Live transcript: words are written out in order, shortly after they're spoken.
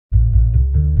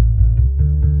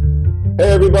Hey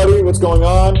everybody, what's going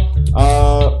on?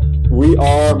 We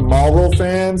are Marvel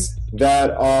fans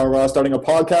that are starting a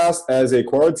podcast as a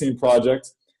quarantine project,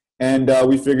 and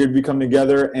we figured we'd come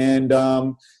together and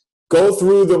go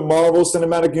through the Marvel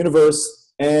Cinematic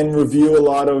Universe and review a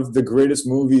lot of the greatest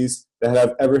movies that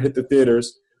have ever hit the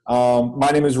theaters.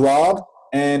 My name is Rob,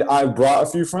 and I've brought a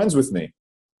few friends with me.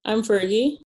 I'm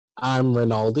Fergie. I'm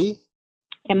Rinaldi.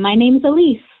 And my name's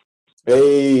Elise.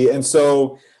 Hey, and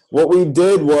so what we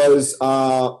did was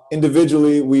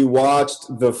individually we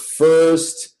watched the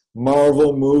first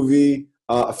Marvel movie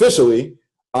officially,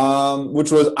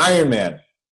 which was Iron Man.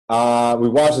 We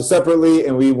watched it separately,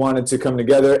 and we wanted to come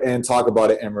together and talk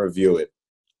about it and review it.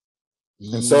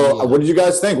 And so, what did you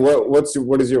guys think?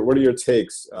 What are your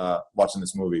takes watching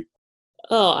this movie?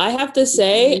 Oh, I have to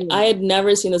say, I had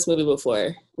never seen this movie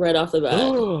before, right off the bat.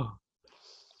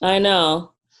 I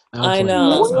know. I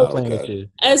know. Okay.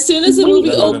 As soon as the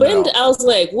movie opened, I was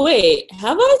like, wait,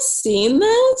 have I seen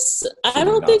this? I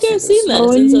don't think I've seen this.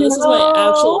 And so this is my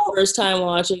actual first time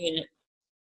watching it.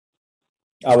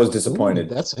 I was disappointed.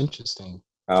 That's interesting.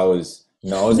 It's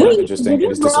not interesting.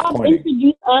 It is disappointing.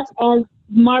 Introduce us as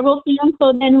Marvel fans,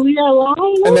 so then we are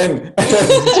lying. And then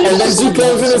she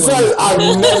comes in and says, "I've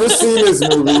never seen this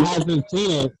movie. I haven't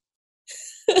seen it."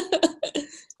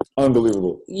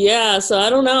 Unbelievable. Yeah, so I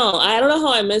don't know. I don't know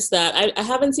how I missed that. I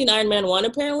haven't seen Iron Man 1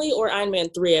 apparently, or Iron Man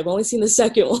 3. I've only seen the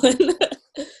second one.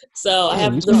 So I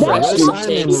have the fresh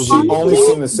takes. She only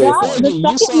seen the safe one.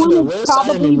 The second one is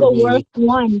probably the worst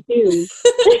one, too.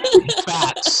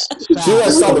 Facts. She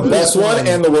saw the best one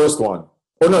and the worst one.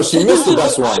 Or no, she missed the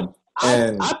best one.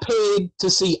 I paid to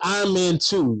see Iron Man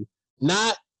 2,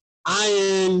 not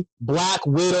Iron, Black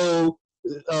Widow,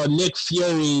 Nick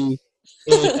Fury,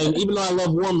 and even though I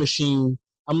love War Machine,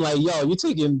 I'm like, yo, you're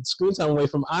taking screen time away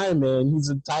from Iron Man. He's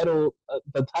the title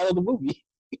of the movie.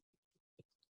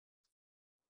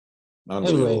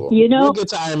 Anyway, we'll get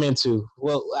to Iron Man 2.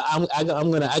 Well,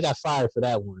 I got fired for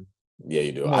that one. Yeah,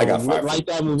 you do. I got fired. Like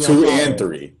that movie. 2 and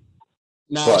 3.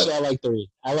 No, actually,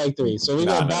 I like 3. So we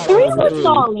got battle. 3 was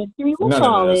solid. 3 was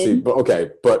solid. See,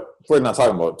 but we're not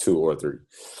talking about 2 or 3.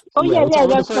 Oh yeah,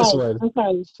 that's right. I'm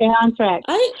sorry. Stay on track.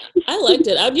 I liked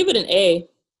it. I'd give it an A.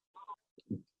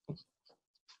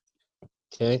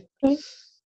 Okay.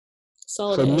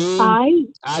 Solid. For A. me,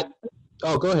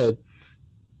 go ahead.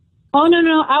 Oh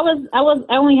no!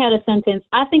 I only had a sentence.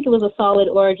 I think it was a solid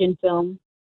origin film.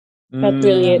 That's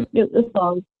really it. It was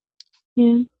solid.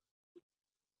 Yeah.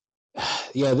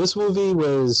 Yeah, this movie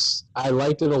I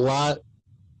liked it a lot.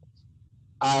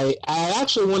 I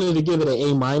actually wanted to give it an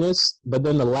A-, but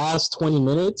then the last 20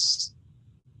 minutes,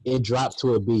 it dropped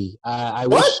to a B. I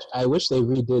wish they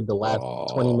redid the last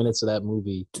 20 minutes of that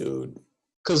movie. Dude.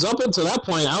 Because up until that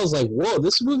point, I was like, whoa,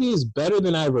 this movie is better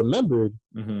than I remembered.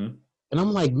 Mm-hmm. And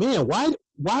I'm like, man, why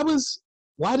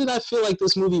did I feel like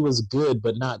this movie was good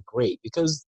but not great?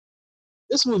 Because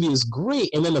this movie is great.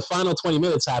 And then the final 20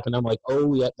 minutes happened. I'm like,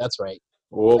 oh, yeah, that's right.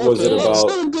 What was it about?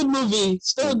 Still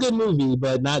a good movie,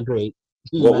 but not great.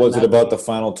 What was it about the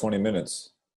final 20 minutes?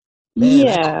 Man,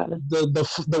 yeah.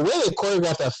 The way they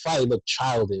choreographed that fight looked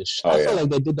childish. I feel like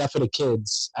they did that for the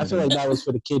kids. I feel like that was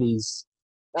for the kiddies.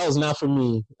 That was not for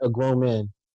me, a grown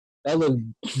man. That looked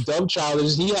dumb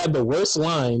childish. He had the worst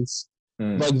lines.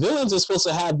 Like, villains are supposed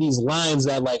to have these lines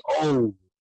that,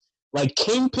 like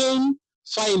Kingpin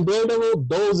fighting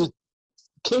Daredevil,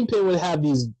 Kingpin would have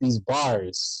these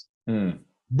bars.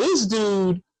 This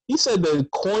dude, he said the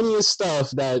corniest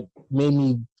stuff that made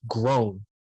me groan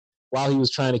while he was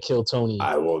trying to kill Tony.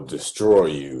 I will destroy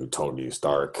you, Tony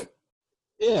Stark.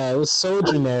 Yeah, it was so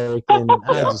generic, and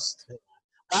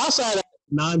outside of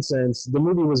nonsense, the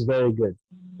movie was very good.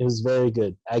 It was very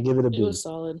good. I give it a B. It was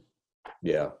solid.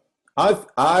 Yeah.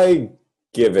 I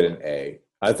give it an A.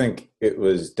 I think it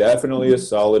was definitely a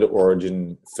solid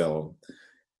origin film.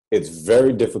 It's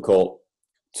very difficult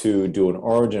to do an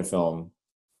origin film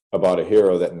about a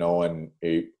hero that no one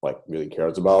really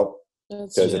cares about.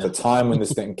 Because at the time when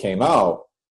this thing came out,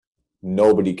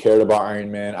 nobody cared about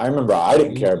Iron Man. I remember I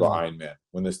didn't care about Iron Man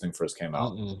when this thing first came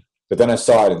out. But then I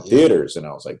saw it in theaters, and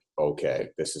I was like, okay,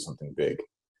 this is something big.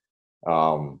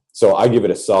 So I give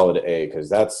it a solid A, because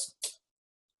that's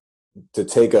to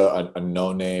take a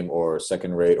no-name or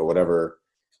second rate or whatever,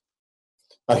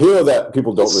 a hero that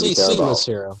people don't really care about. C-list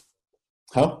hero.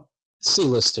 Huh?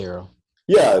 C-list hero.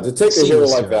 Yeah, to take a hero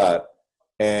like that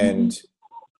and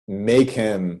make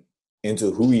him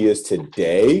into who he is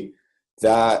today,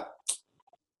 that's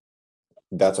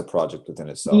a project within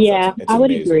itself. Yeah, it's I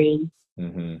would amazing. agree.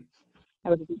 Mm-hmm. I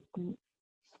would agree.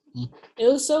 It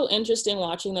was so interesting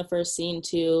watching the first scene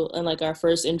too, and like our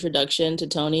first introduction to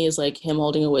Tony is like him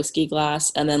holding a whiskey glass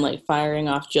and then like firing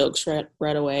off jokes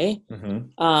right away. Mm-hmm.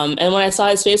 And when I saw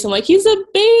his face, I'm like, he's a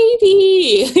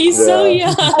baby. He's so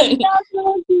young.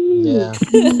 Yeah.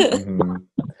 Mm-hmm.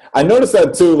 I noticed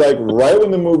that too. Like right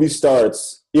when the movie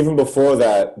starts, even before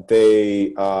that,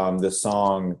 the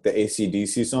song, the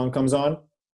AC/DC song, comes on,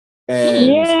 and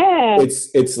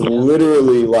it's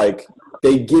literally like.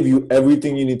 They give you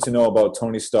everything you need to know about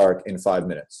Tony Stark in 5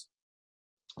 minutes.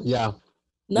 Yeah.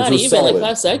 Not even, solid. Like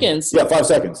 5 seconds. Yeah, 5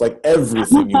 seconds. Like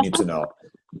everything you need to know.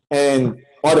 And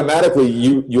automatically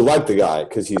you like the guy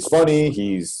because he's funny,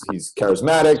 he's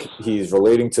charismatic, he's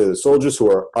relating to the soldiers who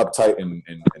are uptight and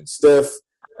stiff,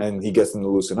 and he gets them to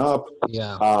loosen up.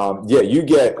 Yeah. You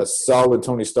get a solid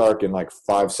Tony Stark in like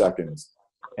 5 seconds.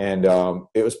 And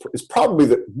it's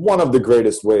probably one of the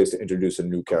greatest ways to introduce a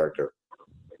new character.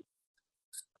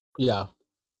 Yeah.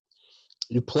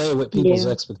 You play with people's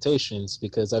expectations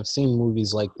because I've seen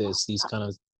movies like this, these kind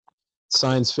of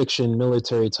science fiction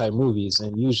military type movies,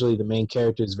 and usually the main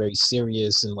character is very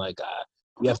serious and like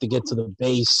we have to get to the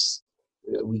base,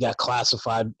 we got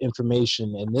classified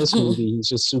information. And this movie, he's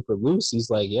just super loose. He's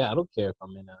like, I don't care if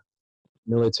I'm in a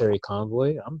military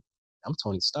convoy, I'm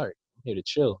Tony Stark, I'm here to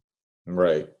chill.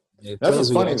 Right. That's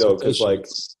what's funny though, because like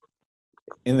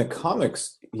in the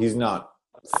comics he's not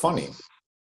funny.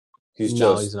 He's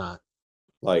not.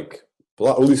 Like,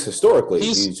 at least historically,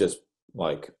 he's just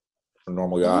like a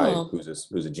normal guy who's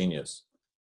a genius.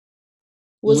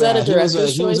 Was that a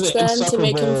director's choice then to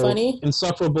make him funny?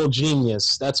 Insufferable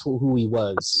genius. That's who he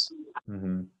was.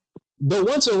 Mm-hmm. But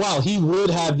once in a while, he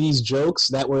would have these jokes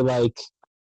that were like,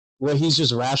 where he's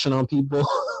just rashing on people.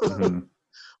 Mm-hmm.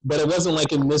 But it wasn't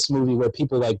like in this movie where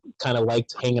people like kind of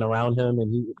liked hanging around him,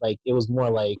 and he like it was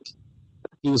more like.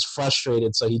 He was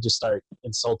frustrated, so he just started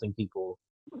insulting people.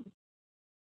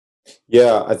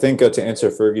 Yeah, I think to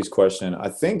answer Fergie's question, I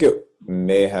think it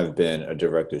may have been a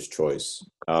director's choice.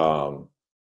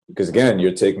 Because again,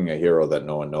 you're taking a hero that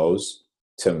no one knows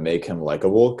to make him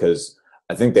likable, because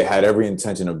I think they had every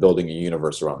intention of building a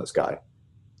universe around this guy.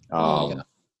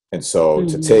 And so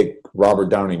to take Robert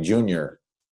Downey Jr.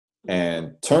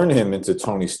 and turn him into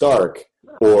Tony Stark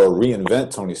or reinvent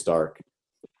Tony Stark,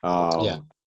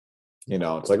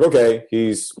 it's like, okay,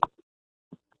 he's,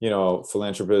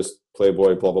 philanthropist,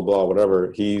 playboy, blah, blah, blah,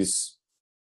 whatever. He's,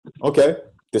 okay,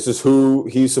 this is who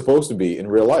he's supposed to be in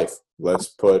real life. Let's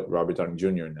put Robert Downey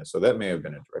Jr. in this. So that may have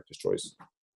been a director's choice.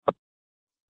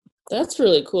 That's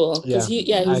really cool. Because he's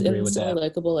instantly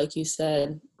likable, like you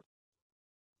said.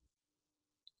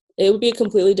 It would be a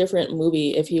completely different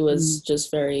movie if he was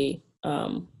just very,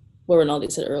 what Rinaldi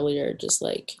said earlier, just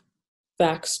like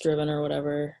facts-driven or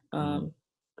whatever.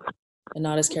 And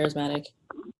not as charismatic.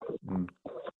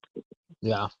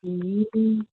 Yeah.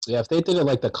 Yeah, if they did it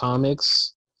like the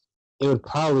comics, it would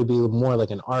probably be more like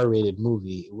an R-rated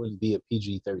movie. It wouldn't be a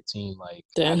PG-13 like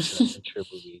action-adventure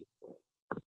movie.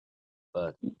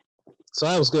 But so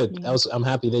that was good. I'm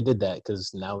happy they did that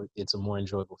because now it's a more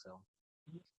enjoyable film.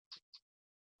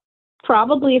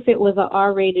 Probably if it was an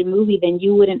R-rated movie, then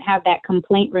you wouldn't have that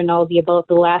complaint, Rinaldi, about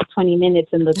the last 20 minutes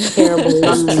and the terrible.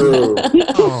 That's true.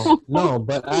 No,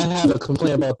 but I have a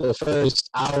complaint about the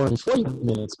first hour and 40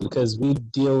 minutes because we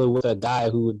deal with a guy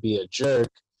who would be a jerk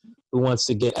who wants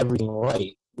to get everything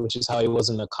right, which is how he was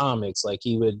in the comics. Like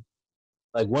he would,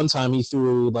 like one time he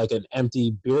threw like an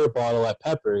empty beer bottle at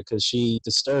Pepper because she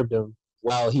disturbed him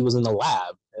while he was in the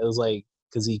lab. It was like,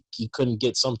 because he couldn't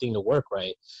get something to work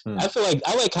right. I feel like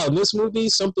I like how in this movie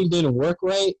something didn't work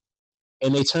right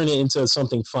and they turned it into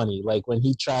something funny. Like when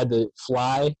he tried to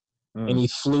fly and he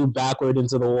flew backward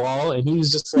into the wall and he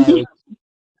was just like,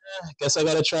 I guess I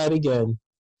gotta try it again.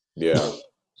 Yeah.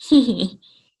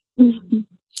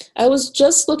 I was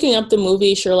just looking up the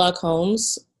movie Sherlock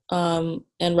Holmes, and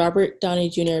Robert Downey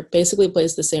Jr. basically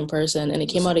plays the same person, and it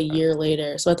came out a year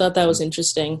later. So I thought that was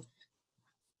interesting.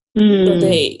 But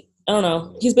I don't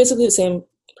know. He's basically the same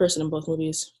person in both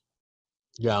movies.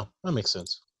 Yeah, that makes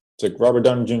sense. It's like Robert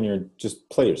Downey Jr., just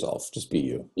play yourself. Just be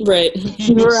you. Right.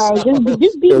 Right.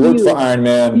 Just be you. It worked for Iron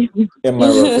Man. It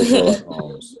might work for Sherlock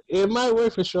Holmes. It might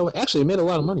work for Sherlock. Actually, it made a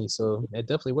lot of money, so it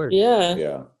definitely worked. Yeah.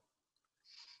 Yeah.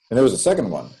 And there was a second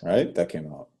one, right? That came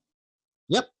out.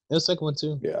 Yep. There's a second one,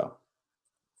 too. Yeah.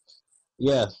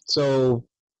 Yeah. So,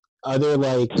 are there,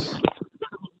 like,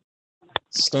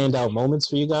 standout moments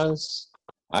for you guys?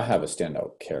 I have a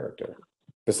standout character.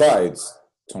 Besides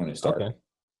Tony Stark. Okay.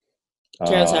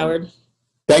 Terrence Howard.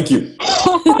 Thank you.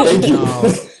 Thank you.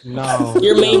 No.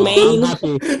 Your main.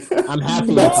 I'm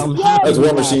happy. That's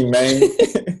War Machine main.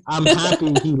 I'm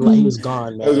happy he's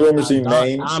gone, man. That was War Machine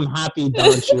Main. I'm happy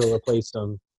Don Cheadle replaced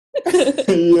him. Yo.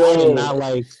 I did not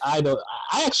like. I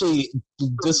actually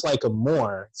dislike him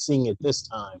more seeing it this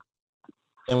time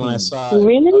than when I saw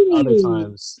it other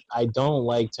times. I don't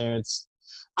like Terrence.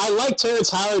 I like Terrence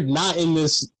Howard not in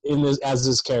this as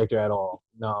this character at all.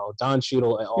 No, Don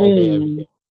Cheadle all day every day.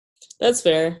 That's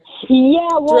fair. Yeah.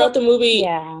 Well, throughout the movie.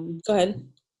 Yeah. Go ahead.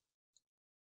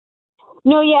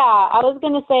 No, yeah. I was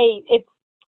gonna say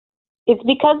it's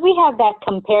because we have that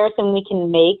comparison we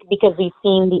can make because we've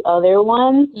seen the other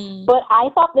ones. But I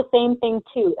thought the same thing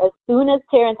too. As soon as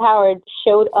Terrence Howard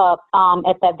showed up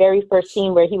at that very first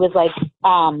scene where he was like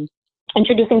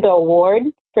introducing the award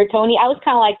for Tony, I was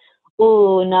kind of like,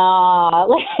 ooh, nah.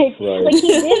 Like he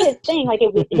did his thing. Like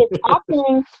his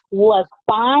acting was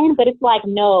fine, but it's like,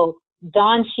 no,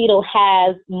 Don Cheadle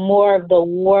has more of the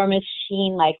War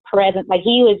Machine like presence. Like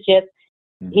he's just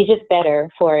better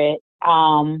for it.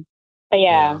 But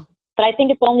yeah, but I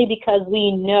think it's only because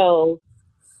we know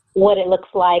what it looks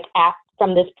like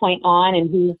from this point on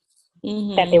and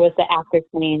that there was the actor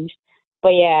change.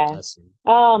 But yeah.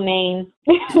 Oh, man.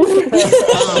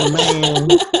 Oh, man.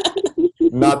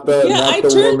 I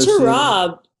turned to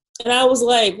Rob and I was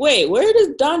like, wait, where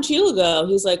does Don Cheadle go?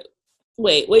 He's like,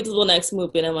 wait till the next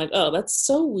movie. And I'm like, oh, that's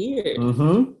so weird.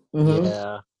 Yeah,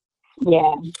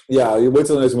 you wait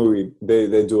till the next movie.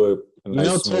 They do a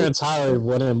nice Terrence Howard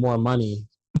wanted more money.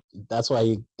 That's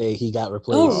why he got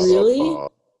replaced. Oh, really?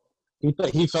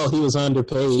 He felt he was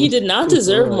underpaid. He did not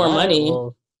deserve more money.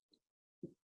 Well,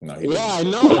 no, I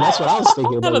know. That's what I was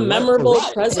thinking. Have a memorable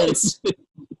presence.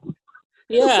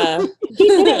 Yeah. He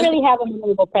didn't really have a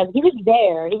memorable presence. He was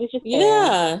there. He was just there.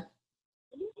 Yeah.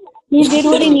 He did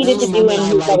what he needed to do and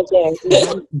he was there.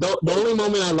 The only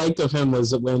moment I liked of him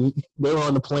was when they were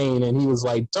on the plane and he was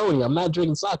like, Tony, I'm not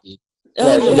drinking sake.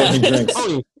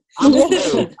 Tony,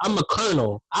 I'm a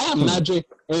colonel. I am not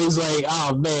drinking. And he's like,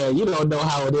 oh, man, you don't know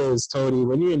how it is, Tony.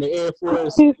 When you're in the Air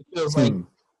Force, it feels like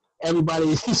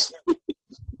everybody...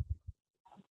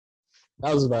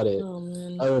 That was about it. Oh,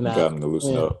 man. Other than that, got him to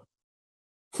loosen up.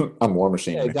 I'm War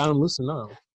Machine. Yeah, got him loosen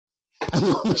up. I'm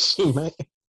War Machine, man.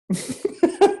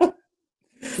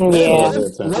 Yeah.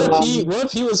 What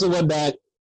if he was the one that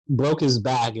broke his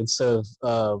back instead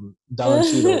of Don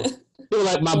Cheadle? He was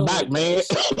like, my back, man.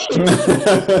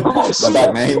 My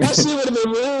back, man. That shit would have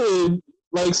been ruined.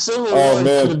 Like, Civil War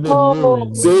man. would have been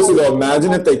ruined. Seriously, though,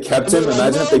 imagine if they kept him.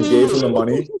 Imagine if they gave him the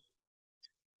money.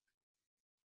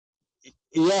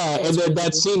 Yeah, and then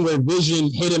that scene where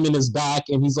Vision hit him in his back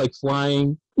and he's like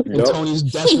flying and Tony's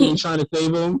desperately trying to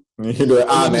save him. He'd be like,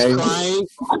 man. He's crying.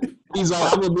 He's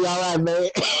like, I'm going to be all right, man.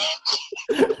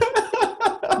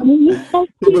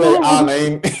 He'd be like,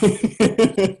 man.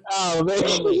 Oh, man.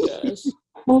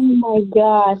 Oh, my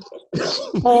gosh.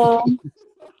 Oh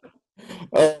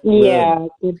my gosh. Yeah.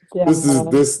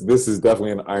 This is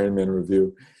definitely an Iron Man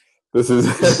review. This is...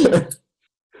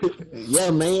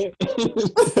 Yeah, man.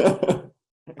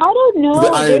 I don't know.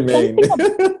 The Iron Man.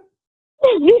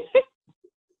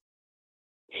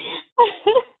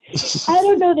 I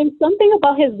don't know. There's something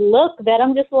about his look that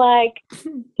I'm just like,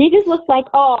 he just looks like,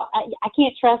 oh, I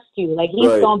can't trust you. Like, he's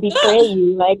going to betray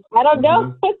you. Like, I don't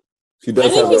know. He does I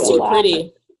think he's too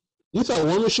pretty. You thought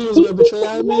War Machine was going to betray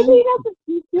Iron Man?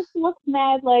 He just looks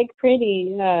mad, like,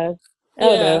 pretty. Yeah,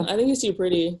 I think he's too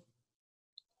pretty.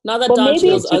 Not that Don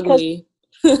Cheadle's ugly.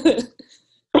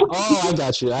 Oh, I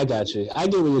got you. I get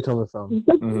where you're coming from.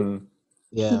 Mm-hmm.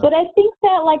 Yeah. But I think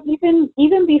that, like,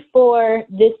 even before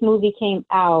this movie came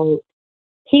out,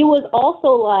 he was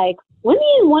also like, wasn't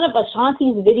he in one of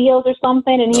Ashanti's videos or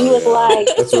something? And he was like,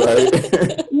 that's right.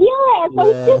 Yeah.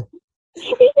 So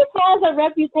he just has a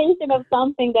reputation of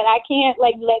something that I can't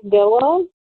like let go of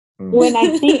when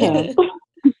I see him.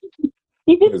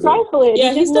 He's just trifling.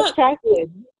 Yeah, he's not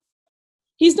trifling.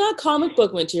 He's not comic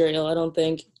book material, I don't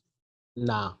think.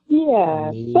 Nah.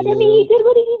 Yeah. But I mean, he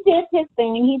did his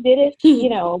thing. He did it,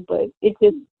 but it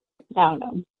just, I don't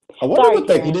know. I wonder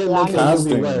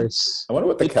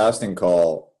what the casting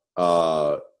call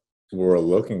were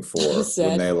looking for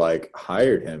when they like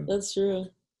hired him. That's true.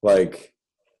 Like,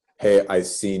 hey, I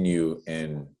seen you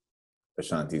in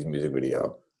Ashanti's music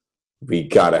video. We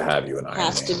gotta have you in Iron Man.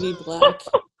 Has to be black.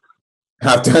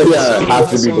 Have to be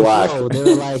black. They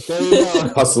were like, there you go.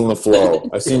 Hustle and Flow.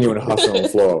 I seen you in Hustle and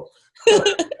Flow.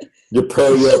 You're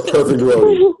perfect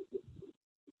roadie.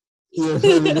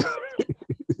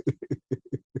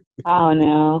 I don't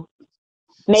know.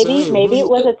 Maybe it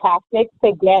was a tactic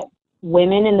to get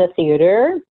women in the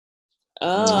theater.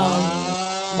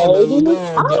 Oh, maybe.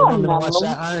 I don't know. Watch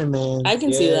that Iron Man. I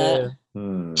can see that.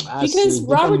 Because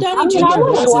Robert Downey Jr. I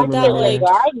would wasn't watch that it like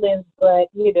regardless, but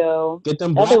get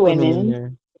them other black women women. in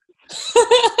there.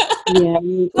 Yeah.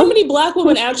 How many black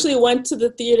women actually went to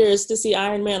the theaters to see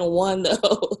Iron Man 1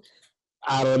 though?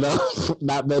 I don't know.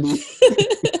 Not many.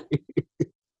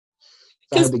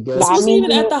 Because this wasn't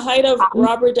even at the height of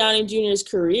Robert Downey Jr.'s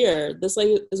career. This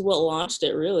is what launched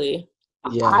it, really.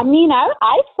 Yeah. I mean,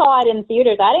 I saw it in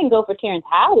theaters. I didn't go for Terrence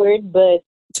Howard, but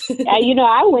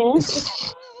I went.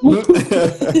 At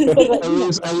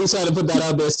least I had to put that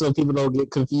out there so people don't get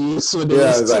confused. When I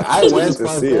was like, I went to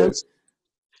see it.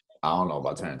 I don't know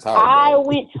about Terrence Howard. I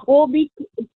went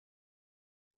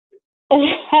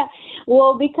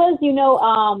well because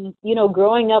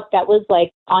growing up, that was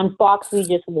like on Fox. We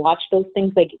just watched those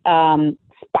things like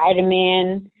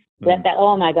Spider-Man. That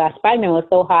oh my gosh, Spider-Man was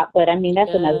so hot. But I mean,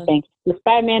 that's another thing. The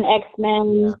Spider-Man,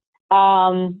 X-Men.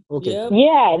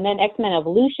 Yeah, and then X-Men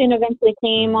Evolution eventually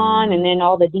came on, and then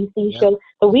all the DC shows.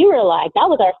 So we were like, that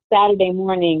was our Saturday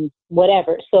morning,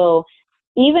 whatever. So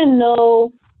even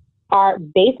though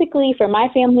basically for my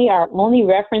family, our only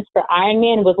reference for Iron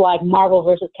Man was like Marvel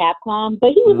versus Capcom,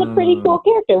 but he was a pretty cool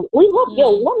character. We loved,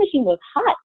 War Machine was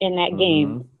hot in that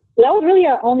game. So that was really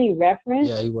our only reference.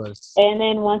 Yeah, he was. And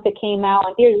then once it came out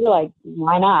on theaters, we were like,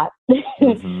 why not?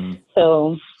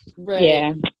 So,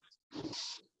 yeah.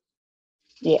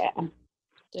 Yeah.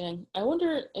 Dang. I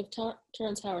wonder if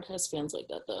Terrence Howard has fans like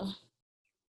that, though.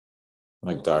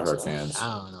 Like diehard fans.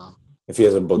 I don't know. If he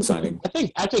has a book signing. I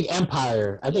think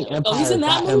Empire. Empire. Oh, he's in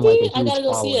that movie? Like I gotta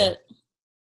go see it.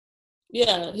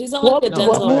 Yeah, he's on like the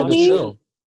Denzel movie? Show.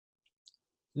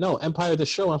 No, Empire the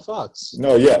show on Fox.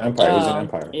 No, yeah, Empire. He's in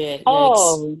Empire. Yeah.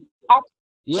 Oh.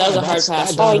 That was a hard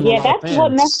pass. That's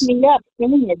what messed me up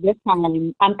seeing it this time.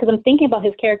 Because I'm thinking about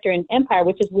his character in Empire,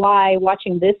 which is why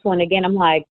watching this one again, I'm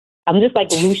just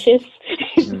like Lucius.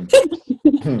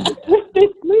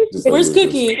 Where's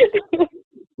Cookie?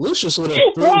 Lucius would have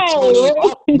threw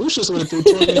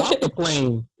Tony off the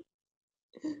plane.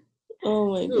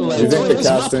 Oh my god!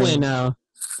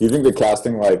 You think the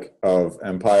casting like of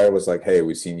Empire was like, "Hey,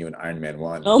 we've seen you in Iron Man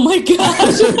 1." Oh my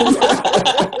gosh!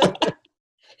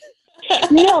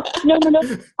 No.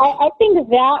 I think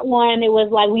that one, it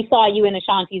was like, we saw you in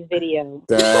Ashanti's video.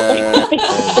 There you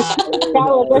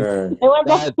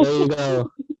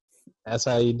go. That's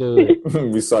how you do it.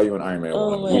 We saw you in Iron Man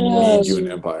 1. We need you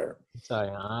in Empire. Sorry,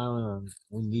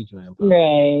 we need you in Empire.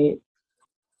 Right.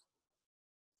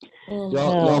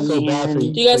 Y'all feel bad for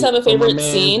you. Do you guys have a favorite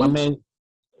scene?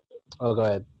 Oh, go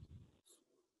ahead.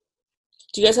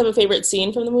 Do you guys have a favorite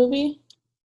scene from the movie?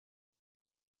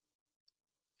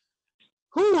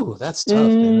 Whew, that's tough,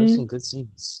 man. There's some good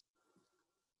scenes.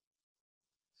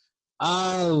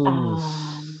 I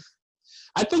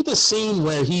think the scene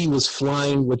where he was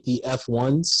flying with the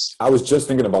F1s. I was just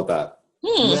thinking about that.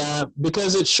 Yeah,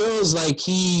 because it shows like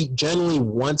he genuinely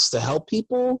wants to help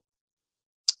people.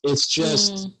 It's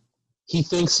just he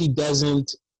thinks he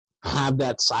doesn't have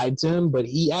that side to him, but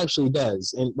he actually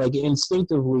does. And like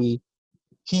instinctively,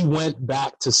 he went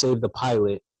back to save the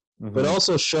pilot. But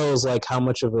also shows like how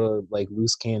much of a like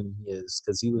loose cannon he is,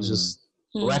 because he was just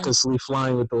recklessly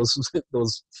flying with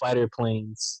those fighter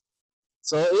planes.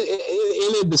 So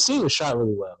the scene was shot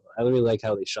really well. I really like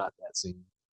how they shot that scene,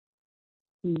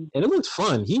 and it looked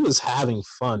fun. He was having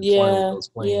fun flying with those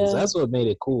planes. Yeah. That's what made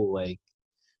it cool. Like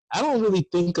I don't really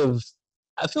think of.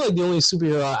 I feel like the only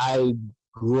superhero I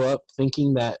grew up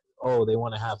thinking that they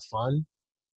want to have fun,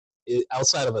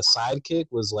 outside of a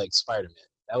sidekick, was like Spider-Man.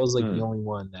 That was like the only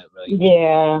one that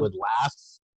would laugh.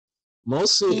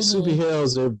 Most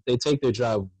superheroes, they take their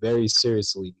job very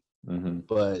seriously.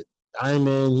 But Iron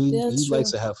Man, he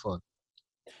likes to have fun.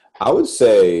 I would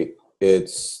say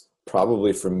it's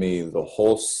probably for me the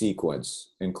whole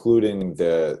sequence, including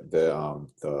the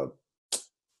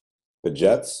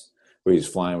jets, where he's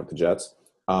flying with the jets.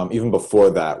 Even before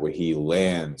that, where he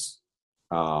lands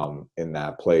in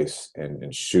that place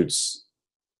and shoots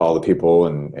all the people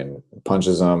and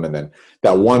punches them, and then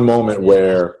that one moment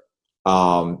where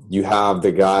you have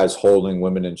the guys holding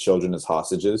women and children as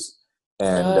hostages,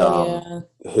 and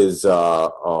his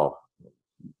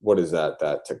what is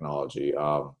that technology?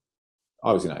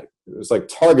 Obviously not. It's like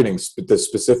targeting the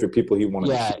specific people he wanted.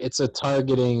 Yeah, it's a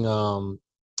targeting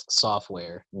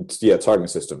software. Targeting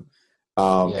system,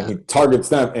 and he targets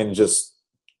them and just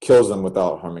kills them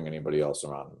without harming anybody else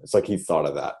around him. It's like he thought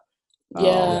of that.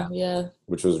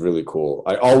 Which was really cool.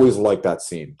 I always liked that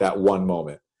scene, that one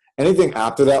moment. Anything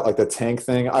after that, like the tank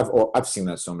thing, I've seen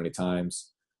that so many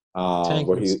times.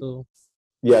 Where the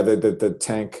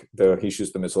tank, he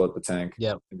shoots the missile at the tank,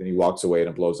 and then he walks away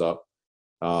and it blows up.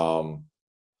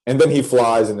 And then he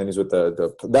flies, and then he's with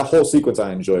that whole sequence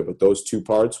I enjoy, but those two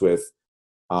parts with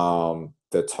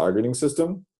the targeting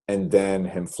system and then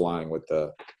him flying with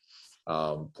the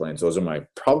planes, those are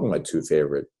probably my two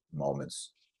favorite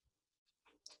moments.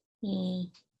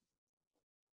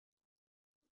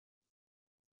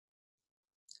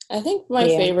 I think my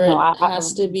favorite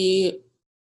has to be.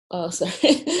 Oh, sorry.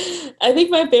 I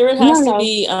think my favorite has to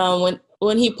be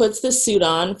when he puts the suit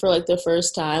on for like the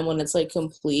first time, when it's like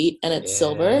complete and it's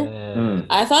silver.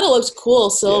 I thought it looked cool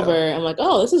silver. Yeah. I'm like,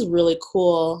 oh, this is really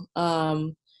cool.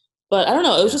 But I don't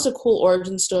know. It was just a cool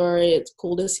origin story. It's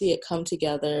cool to see it come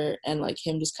together and like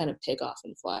him just kind of take off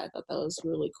and fly. I thought that was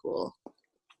really cool.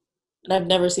 And I've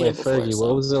never seen it before. Fergie, so.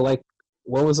 What was it like?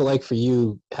 What was it like for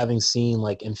you having seen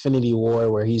like Infinity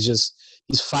War, where he's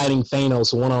fighting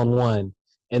Thanos one-on-one,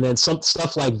 and then some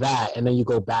stuff like that, and then you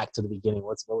go back to the beginning?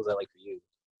 What was that like for you?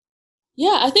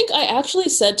 Yeah, I think I actually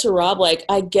said to Rob, like,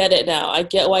 I get it now. I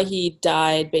get why he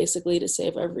died basically to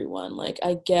save everyone. Like,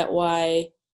 I get why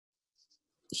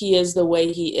he is the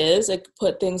way he is. It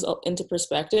put things into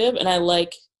perspective, and I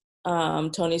like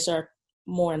Tony Stark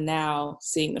more now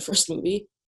seeing the first movie.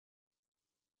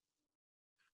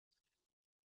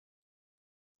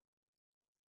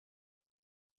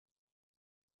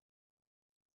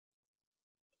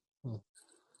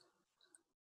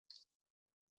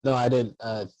 No, I didn't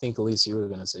think, Elise, you were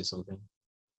going to say something.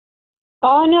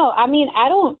 Oh, no. I mean, I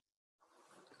don't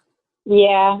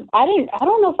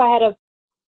know if I had a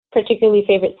particularly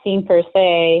favorite scene per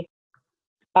se.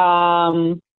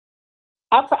 I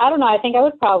don't know. I think I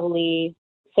would probably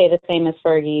say the same as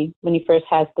Fergie when he first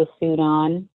has the suit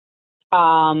on.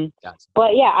 Gotcha.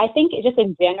 But yeah, I think just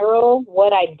in general,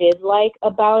 what I did like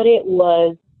about it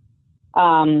was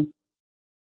the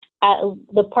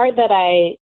part that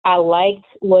I liked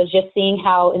was just seeing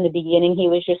how in the beginning he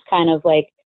was just kind of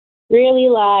like really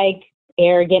like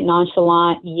arrogant,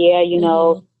 nonchalant. Yeah, you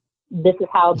know, this is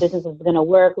how business is going to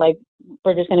work. Like,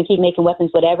 we're just going to keep making weapons,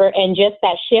 whatever. And just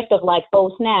that shift of like,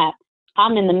 oh, snap,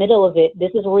 I'm in the middle of it.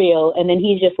 This is real. And then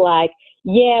he's just like,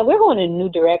 yeah, we're going in a new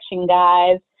direction,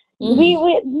 guys. We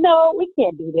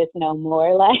can't do this no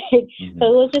more. Like, so it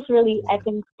was just really, I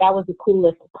think that was the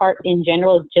coolest part in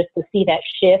general, just to see that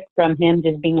shift from him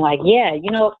just being like, yeah,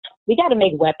 you know, we got to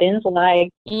make weapons.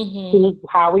 Like,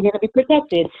 how are we going to be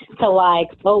protected? To like,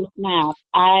 oh, snap,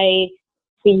 I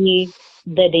see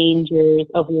the dangers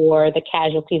of war, the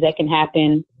casualties that can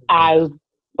happen. I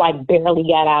like barely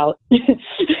got out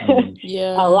alive.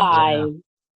 Yeah.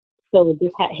 So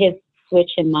just his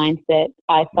switch in mindset,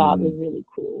 I thought was really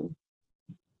cool.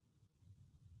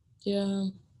 Yeah.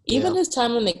 Even his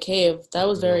time in the cave, that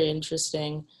was very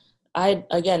interesting. I,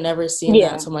 again, never seen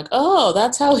that. So I'm like, oh,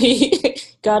 that's how he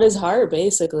got his heart,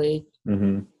 basically.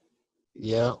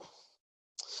 Yeah.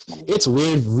 It's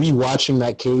weird rewatching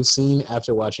that cave scene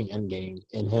after watching Endgame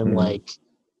and him like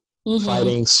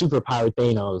fighting superpowered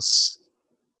Thanos,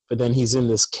 but then he's in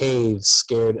this cave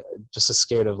scared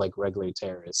of like regular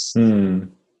terrorists.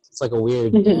 It's like a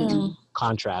weird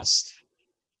contrast.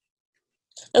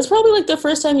 That's probably like the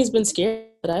first time he's been scared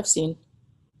that I've seen.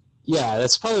 Yeah,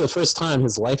 that's probably the first time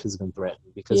his life has been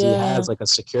threatened, because he has like a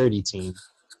security team,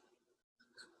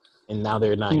 and now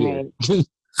they're not here.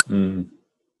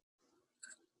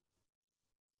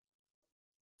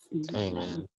 Dang,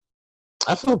 man.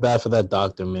 I feel bad for that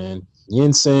doctor, man.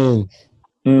 Yinsen.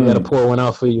 You gotta pour one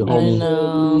out for you, homie. I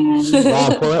know.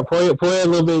 Wow, pour a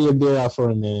little bit of your beer out for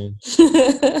him, man.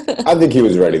 I think he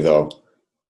was ready, though.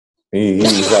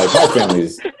 He's like,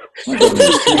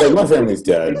 my family's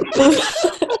dead.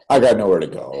 I got nowhere to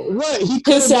go. Right.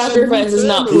 His sacrifice is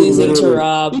not pleasing to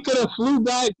Rob. He could have flew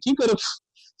back. He could have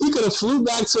flew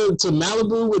back to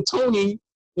Malibu with Tony.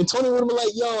 And Tony would have been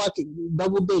like, yo, I could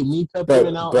double date me, Pepper,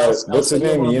 and I'll what's his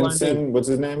name? Yinsen? What's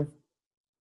his name?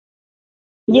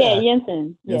 Yeah,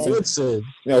 Yinsen. Yinsen.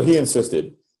 No, he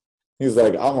insisted. He's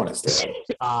like, I want to stay.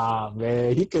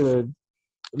 Man, he could have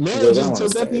married until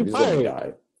death he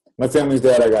fired. My family's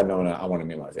dead. I got no one. I want to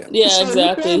meet my family. Yeah,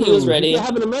 exactly. He was ready. He could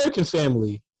have an American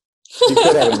family. He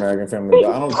could have an American family,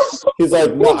 but I don't. He's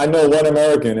like, no, I know one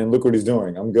American, and look what he's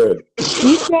doing. I'm good.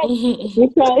 You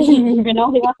know,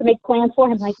 they have to make plans for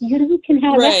him. Like, you can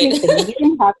have everything. You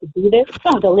don't have to do this. You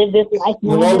don't have to live this life.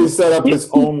 Rinaldi set up his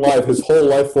own life, his whole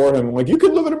life for him. I'm like, you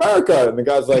can live in America, and the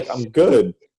guy's like, I'm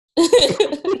good.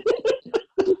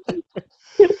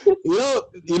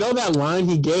 You know that line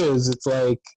he gives. It's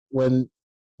like when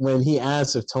he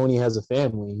asks if Tony has a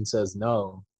family, he says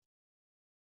no.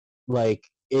 Like,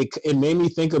 it made me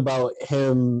think about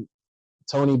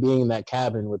Tony being in that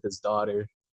cabin with his daughter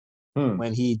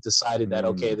when he decided that,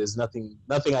 okay, there's nothing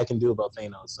I can do about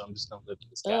Thanos, so I'm just going to live in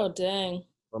this cabin. Oh, dang.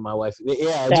 with my wife.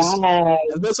 Yeah,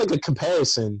 that's like a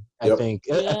comparison. I think.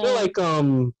 Yeah. I feel like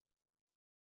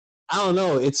I don't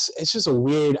know. It's just a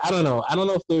weird. I don't know. I don't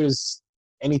know if there's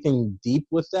anything deep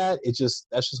with that.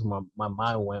 That's just where my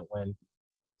mind went when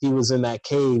he was in that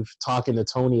cave talking to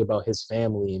Tony about his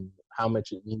family and how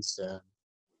much it means to him,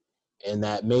 and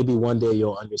that maybe one day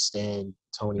you'll understand,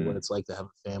 Tony, what it's like to have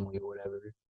a family or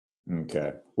whatever.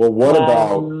 Okay. Well, what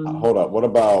about? Hold up. What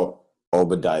about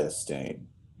Obadiah Stane?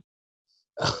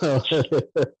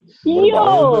 He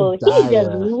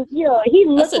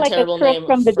looks like a crook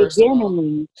from the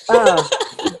beginning.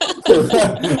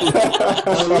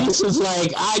 Elise is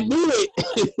like, I knew it.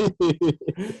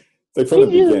 It's like from the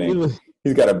beginning.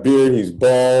 He's got a beard. He's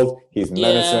bald. He's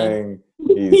menacing.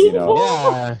 He's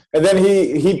Yeah. And then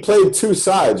he played two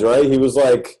sides, right? He was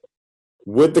like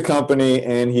with the company,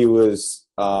 and he was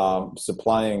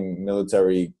supplying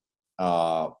military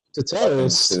to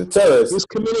terrorists. To the terrorists. He was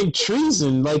committing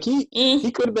treason. Like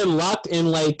he could have been locked in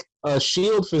like a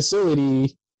SHIELD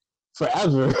facility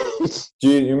forever. Do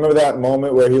you remember that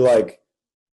moment where he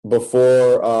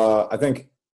before I think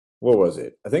what was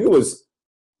it? I think it was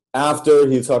after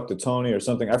he talked to Tony or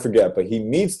something. I forget, but he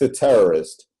meets the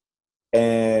terrorist,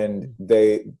 and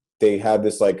they have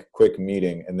this quick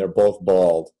meeting, and they're both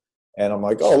bald. And I'm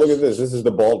like, oh, look at this. This is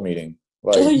the bald meeting.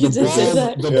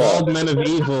 The bald men of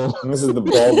evil. And this is the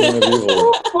bald men of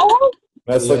evil.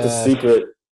 That's the secret.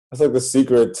 That's the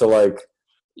secret to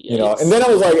And then I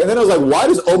was like, why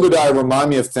does Obadiah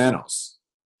remind me of Thanos?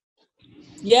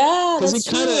 Yeah, because he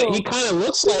kind of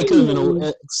looks like him.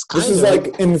 This is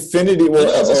like Infinity War.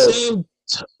 It has the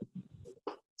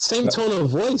same tone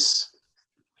of voice.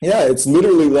 Yeah, it's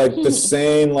literally the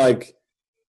same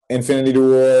Infinity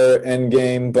War,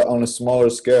 Endgame, but on a smaller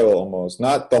scale almost.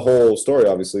 Not the whole story,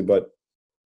 obviously, but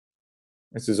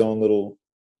it's his own little.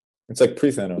 It's like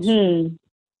pre-Thanos. Mm-hmm.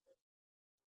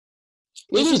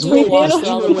 We should do a watch for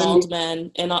all the bald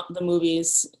men in the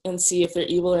movies and see if they're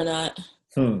evil or not.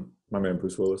 My man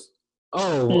Bruce Willis.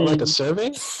 Oh, like a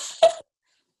survey?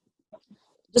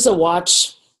 Just a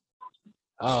watch.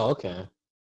 Oh, okay.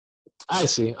 I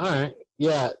see. All right.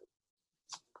 Yeah.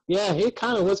 Yeah, it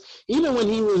kind of was. Even when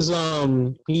he was,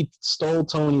 he stole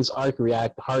Tony's heart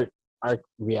reactor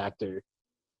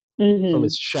from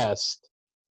his chest,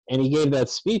 and he gave that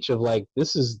speech of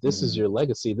this is your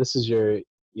legacy. This is your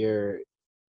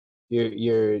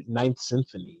Ninth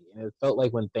Symphony. And it felt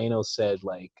like when Thanos said,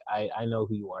 I know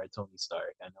who you are, Tony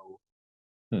Stark. I know,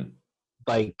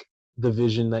 the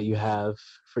vision that you have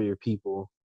for your people.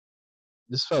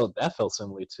 That felt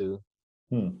similar too.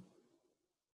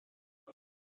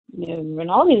 Yeah, and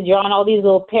he's drawing all these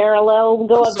little parallels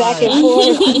going back and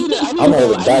forth. I'm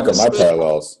holding back on my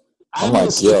parallels. I'm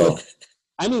yo.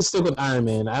 I need to stick with Iron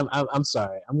Man. I'm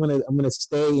sorry. I'm gonna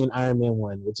stay in Iron Man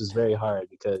 1, which is very hard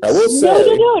because I will say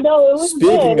no. It was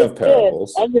speaking of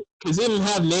parallels, because they didn't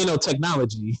have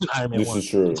nanotechnology in Iron Man 1. This is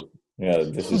true. Yeah,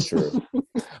 this is true.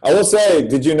 I will say,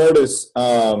 did you notice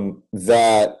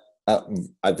that?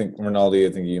 I think Rinaldi. I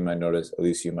think you might notice. At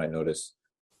least you might notice.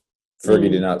 Fergie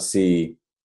did not see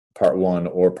part 1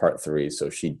 or part 3, so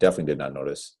she definitely did not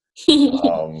notice.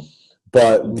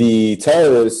 But the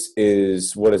terrorist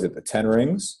is, what is it, the 10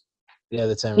 rings? Yeah,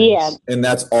 the 10 rings. Yeah. And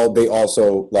that's all, they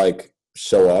also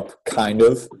show up kind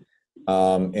of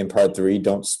in part 3.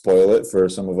 Don't spoil it for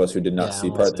some of us who did not see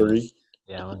part 3.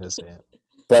 Yeah, I'm gonna say it.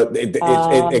 But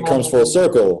it comes full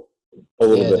circle a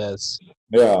little bit. It does.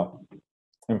 Yeah,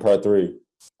 in part 3,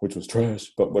 which was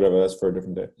trash, but whatever, that's for a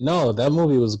different day. No, that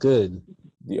movie was good.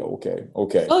 Yeah, okay.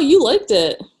 Oh, you liked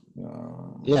it.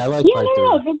 Yeah, I like part 3.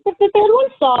 No, the third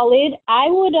one's solid. I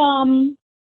would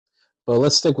But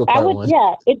let's stick with part 1.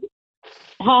 Yeah,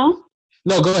 huh?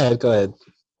 No, go ahead.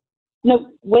 No,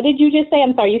 what did you just say?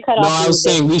 I'm sorry, you cut off. No, I was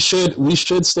saying we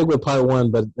should stick with part 1,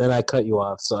 but then I cut you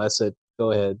off, so I said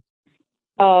go ahead.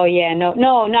 Oh yeah, no.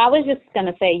 I was just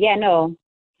gonna say,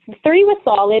 3 was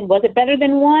solid. Was it better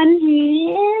than 1?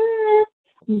 Yeah,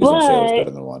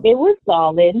 but it was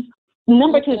solid.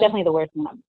 Number 2 is definitely the worst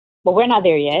one. But we're not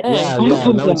there yet. Yeah,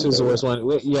 number 2 is the worst one.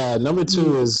 Yeah, number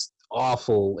 2 is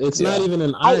awful. It's not even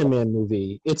an Iron Man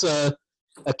movie. It's a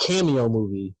cameo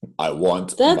movie.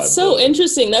 That's so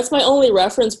interesting. That's my only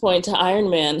reference point to Iron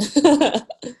Man.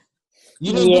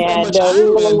 You didn't get that much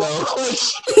Iron Man, though.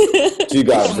 You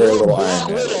got very little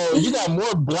Iron Man. You got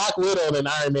more Black Widow than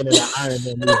Iron Man in an Iron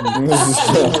Man movie.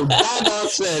 That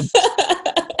nonsense.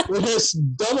 This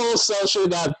dumb old cell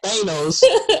should have got Thanos.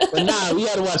 But we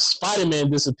had to watch Spider-Man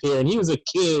disappear, and he was a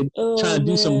kid trying to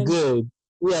do some good.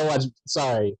 We had to watch.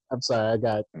 Sorry. I'm sorry.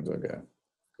 It's okay.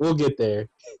 We'll get there.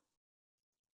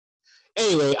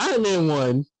 Anyway, Iron Man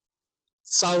 1,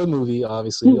 solid movie.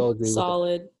 Obviously, we all agree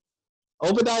solid. with it.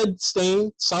 Obadiah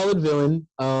Stane, solid villain.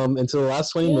 Until the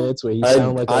last 20 minutes, where he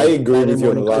sounded like I agree with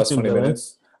you in the last 20 villain.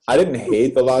 minutes. I didn't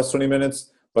hate the last 20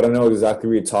 minutes, but I know exactly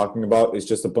what you're talking about. It's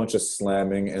just a bunch of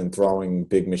slamming and throwing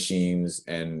big machines,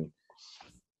 and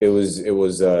it was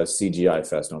a CGI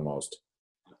fest almost.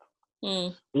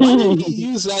 Why didn't he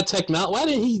use that technology? Why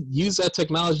didn't he use that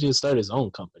technology to start his own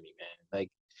company, man? Like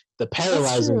the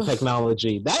paralyzing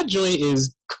technology. That joint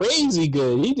is crazy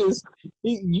good.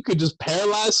 You could just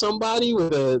paralyze somebody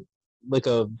with a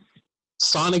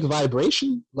sonic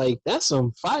vibration. Like that's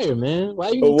some fire, man. Why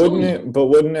you? But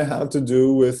wouldn't it have to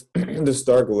do with the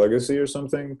Stark legacy or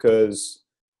something? Because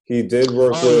he did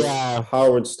work with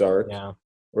Howard Stark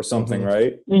or something,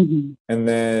 right? Mm-hmm. And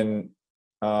then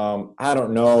I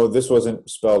don't know. This wasn't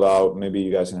spelled out. Maybe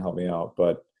you guys can help me out.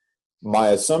 But my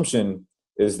assumption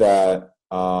is that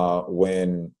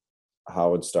when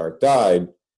Howard Stark died,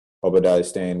 Obadiah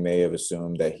Stane may have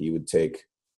assumed that he would take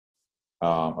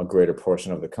a greater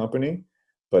portion of the company.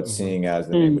 But seeing as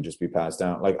the name would just be passed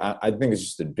down, like I think it's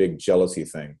just a big jealousy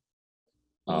thing.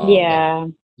 Yeah,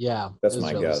 that's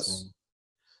my guess. Thing.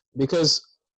 Because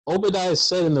Obadiah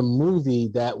said in the movie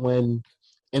that when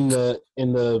in the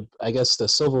I guess the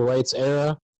civil rights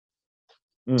era,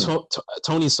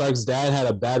 Tony Stark's dad had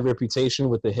a bad reputation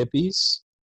with the hippies,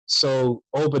 so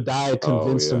Obadiah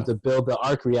convinced him to build the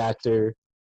arc reactor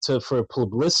for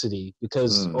publicity,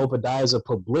 because Obadiah is a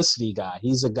publicity guy.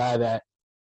 He's a guy that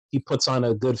he puts on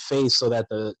a good face so that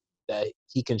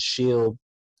he can shield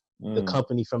the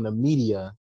company from the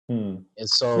media. And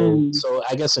so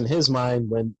I guess in his mind,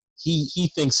 when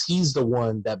he thinks he's the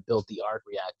one that built the arc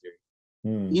reactor,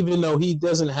 even though he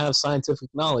doesn't have scientific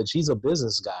knowledge, he's a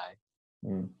business guy.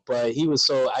 But he was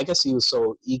so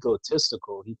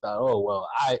egotistical. He thought, oh well,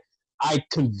 I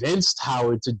convinced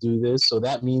Howard to do this, so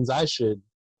that means I should,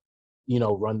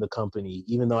 run the company,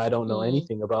 even though I don't know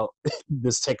anything about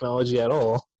this technology at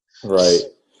all. Right.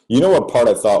 You know what part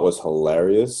I thought was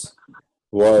hilarious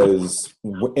was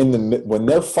when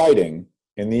they're fighting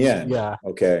in the end. Yeah.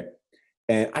 Okay.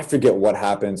 And I forget what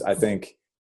happens. I think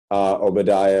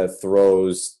Obadiah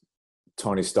throws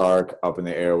Tony Stark up in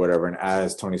the air or whatever. And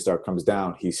as Tony Stark comes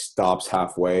down, he stops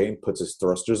halfway and puts his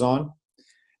thrusters on.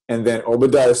 And then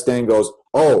Obadiah Stane goes,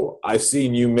 "Oh, I've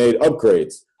seen you made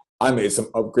upgrades. I made some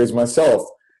upgrades myself."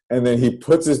 And then he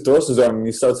puts his thrusters on and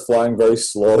he starts flying very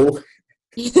slow.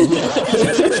 They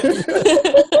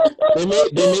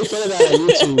made fun of that on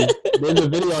YouTube. There's a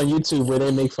video on YouTube where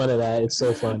they make fun of that. It's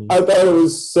so funny. I thought it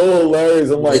was so hilarious.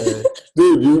 I'm like,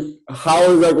 dude, how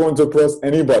is that going to impress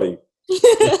anybody?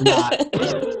 It's not.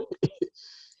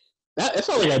 It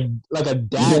felt like a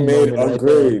dad moment.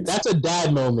 Right, that's a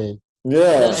dad moment.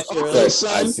 Yeah. Okay,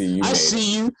 son, I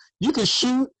see you. You can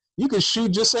shoot. You can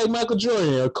shoot just like Michael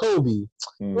Jordan or Kobe.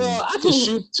 Well, I can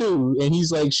shoot too. And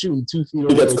he's like shooting 2 feet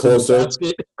away. He gets closer.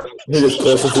 He gets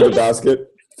closer to the basket.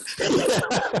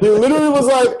 He literally was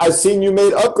like, "I've seen you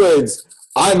made upgrades.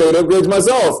 I made upgrades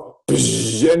myself."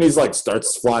 And he's like,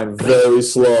 starts flying very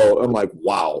slow. I'm like,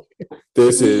 wow,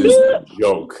 this is a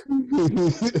joke.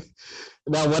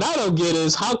 Now, what I don't get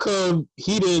is how come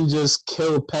he didn't just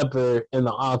kill Pepper in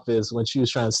the office when she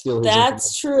was trying to steal his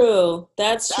That's true.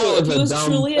 That's true. He was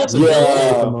truly a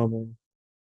villain.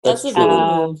 That's a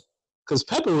villain move. Because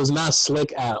Pepper was not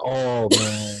slick at all,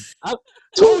 man. Why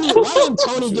didn't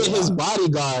Tony get his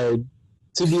bodyguard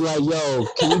to be like, yo,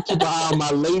 can you keep an eye on my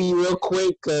lady real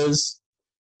quick? Because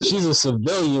she's a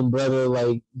civilian, brother.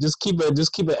 Like, just keep an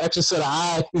extra set of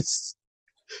eyes.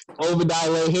 Obadiah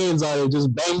lay hands on it,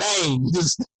 just bang bang,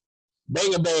 just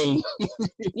bang a bang.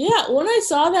 Yeah, when I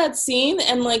saw that scene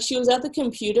and like she was at the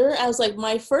computer, I was like,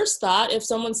 my first thought, if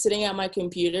someone's sitting at my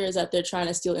computer, is that they're trying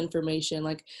to steal information.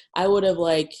 Like I would have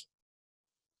like,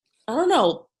 I don't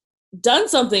know, done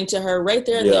something to her right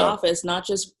there in the office, not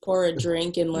just pour a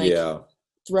drink and like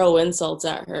throw insults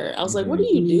at her. I was like, what are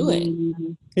you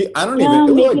doing? No,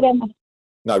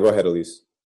 go ahead, Elise.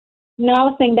 No, I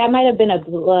was saying that might have been a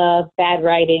bad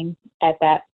writing at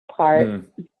that part.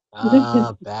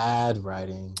 Bad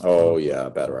writing. Oh, yeah,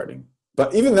 bad writing.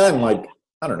 But even then, like,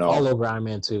 I don't know. All over Iron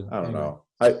Man 2. I don't know.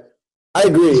 I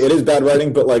agree. It is bad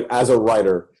writing, but, like, as a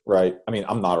writer, right? I mean,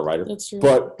 I'm not a writer. That's true.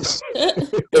 But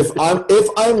if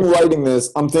I'm writing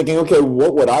this, I'm thinking, okay,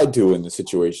 what would I do in this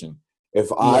situation?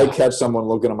 If I catch someone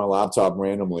looking at my laptop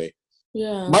randomly,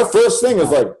 my first thing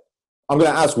is, like, I'm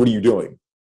going to ask, what are you doing?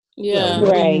 Yeah,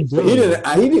 right. But he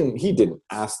didn't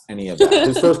ask any of that.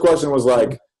 His first question was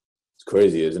like, "It's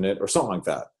crazy, isn't it?" or something like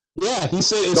that. Yeah, he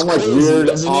said it's some like crazy, weird,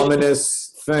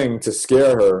 ominous thing to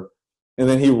scare her, and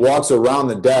then he walks around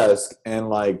the desk and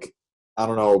like I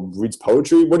don't know, reads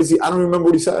poetry. What is he? I don't remember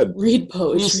what he said. Read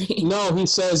poetry. He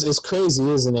says it's crazy,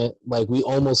 isn't it? Like we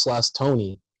almost lost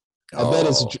Tony. I bet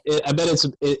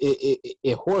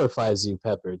it horrifies you,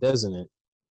 Pepper, doesn't it?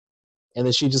 And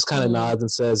then she just kind of nods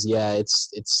and says, "Yeah,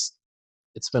 it's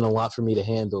been a lot for me to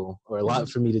handle, or a lot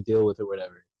for me to deal with, or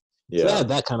whatever." Yeah, so they had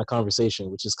that kind of conversation,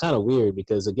 which is kind of weird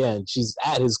because again, she's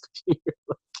at his computer.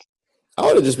 I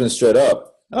would have just been straight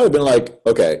up. I would have been like,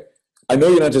 "Okay, I know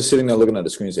you're not just sitting there looking at the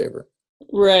screensaver."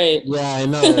 Right. Yeah, I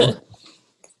know.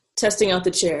 Testing out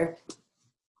the chair.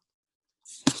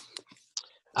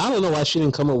 I don't know why she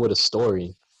didn't come up with a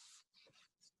story.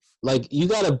 Like, you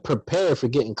got to prepare for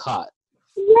getting caught.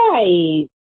 Right.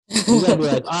 You got to be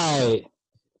like, all right,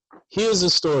 here's the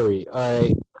story. All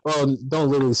right. Well, don't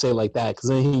literally say it like that because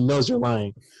then he knows you're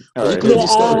lying. All right. You could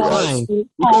just start crying. You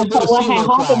could do the female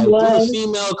cry. Do the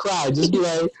female cry. Just be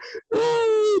like,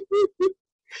 hey,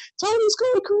 Tony's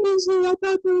going crazy. I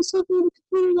thought there was something in the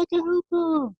computer that could help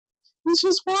him. He's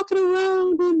just walking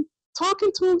around and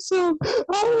talking to himself.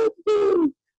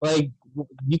 Like,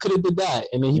 you could have did that,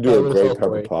 and then he do a great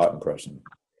Pepper Pot impression.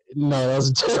 No, that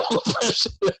was a terrible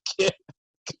impression.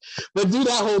 But do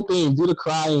that whole thing. Do the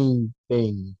crying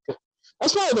thing.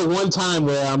 That's probably the one time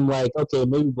where I'm like, okay,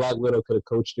 maybe Black Widow could have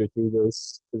coached her through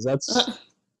this, because that's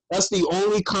the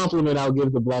only compliment I'll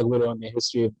give to Black Widow in the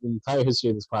entire history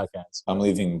of this podcast. I'm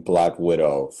leaving Black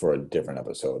Widow for a different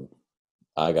episode.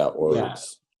 I got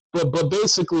words. Yeah. But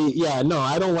basically, yeah, no,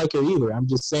 I don't like her either. I'm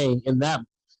just saying, in that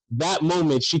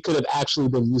moment, she could have actually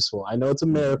been useful. I know it's a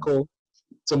miracle.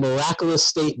 It's a miraculous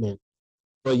statement.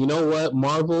 But you know what?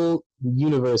 Marvel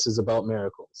Universe is about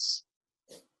miracles.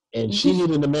 And she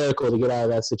needed a miracle to get out of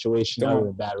that situation other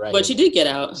than bad writing. But she did get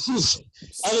out.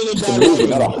 Other than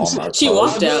bad writing. She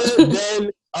walked out.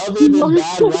 Other than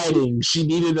bad writing, she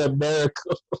needed a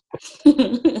miracle.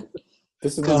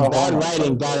 This is because bad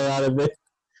writing got her out of it.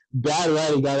 Bad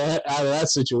writing got her out of that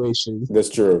situation. That's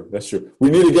true. We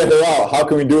need to get her out. How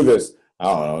can we do this? I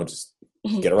don't know. Just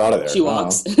get her out of there. She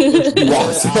walks. She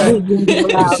walks out.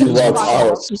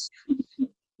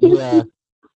 Yeah.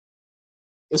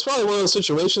 It's probably one of those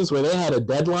situations where they had a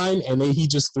deadline and then he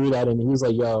just threw that in. He was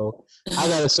like, yo, I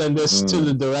got to send this to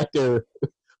the director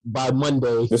by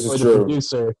Monday. This is true. The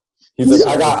producer. He's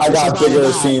like, I got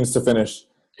bigger scenes to finish.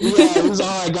 Yeah, this is all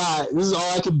I got. This is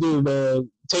all I can do,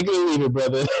 man. Take it or leave it,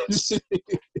 brother.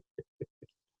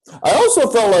 I also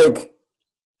felt like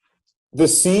the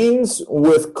scenes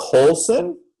with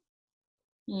Coulson,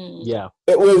 yeah,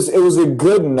 it was a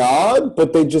good nod,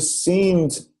 but they just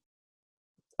seemed,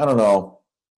 I don't know,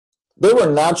 they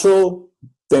were natural.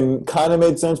 They kind of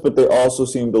made sense, but they also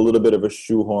seemed a little bit of a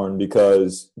shoehorn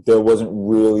because there wasn't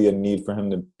really a need for him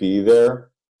to be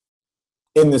there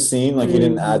in the scene. Like, he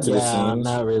didn't add to the scenes.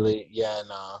 Not really. Yeah,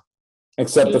 no.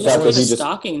 Except the fact that he just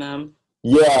stalking them.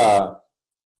 Yeah.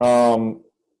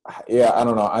 Yeah, I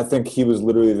don't know. I think he was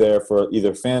literally there for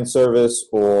either fan service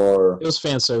or... It was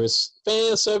fan service.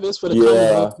 Fan service for the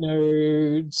comic book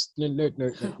nerds.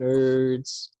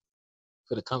 Nerds.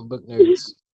 For the comic book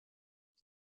nerds.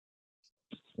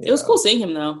 It was cool seeing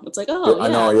him, though. It's like, oh, yeah. I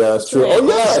know, yeah, that's true. Oh,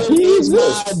 yeah, he's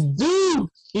my dude.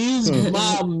 He's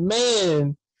my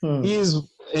man. He's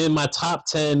in my top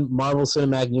 10 Marvel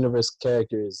Cinematic Universe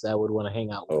characters that I would want to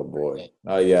hang out with. Oh, boy.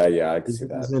 Oh, yeah, I can see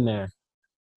that. He's in there.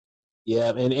 Yeah,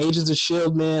 and Agents of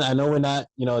S.H.I.E.L.D., man, I know we're not,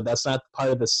 that's not part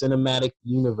of the cinematic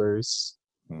universe.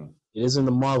 It is in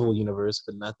the Marvel universe,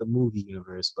 but not the movie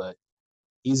universe. But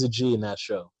he's a G in that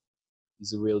show.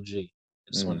 He's a real G.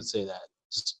 I just wanted to say that.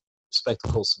 Just respect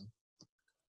Coulson.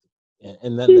 Yeah,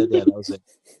 and that was it.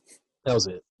 That was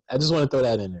it. I just want to throw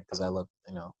that in there because I love,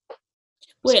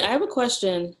 Wait, I have a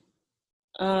question.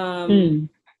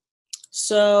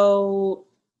 So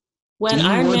when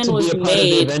Iron Man was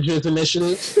made, the Avengers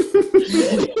Initiative?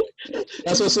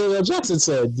 That's what Samuel Jackson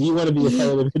said. Do you want to be a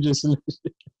part of the Avengers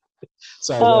Initiative?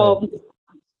 Sorry.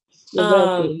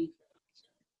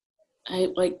 I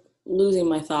like losing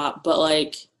my thought, but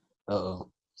like,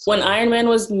 when Iron Man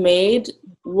was made,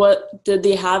 what did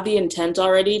they have the intent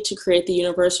already to create the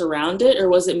universe around it, or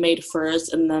was it made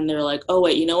first and then they're like, oh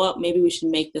wait, you know what? Maybe we should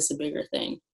make this a bigger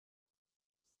thing.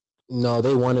 No,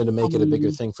 they wanted to make it a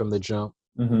bigger thing from the jump.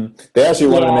 Mm-hmm. They actually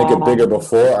wanted to make it bigger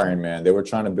before Iron Man. They were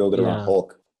trying to build it around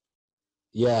Hulk.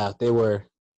 Yeah, they were.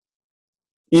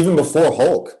 Even before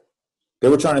Hulk, they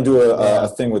were trying to do a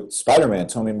thing with Spider-Man,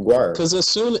 Tobey Maguire. Because as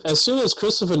soon as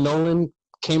Christopher Nolan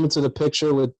came into the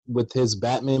picture with his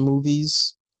Batman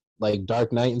movies, like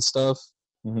Dark Knight and stuff,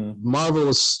 Marvel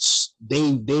was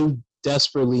they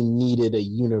desperately needed a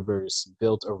universe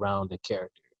built around a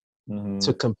character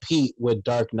to compete with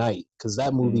Dark Knight because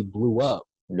that movie blew up.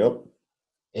 Yep.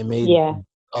 It made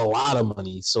a lot of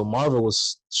money. So Marvel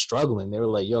was struggling. They were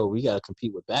like, "Yo, we gotta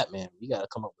compete with Batman. We gotta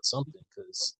come up with something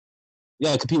because we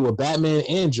gotta compete with Batman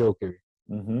and Joker."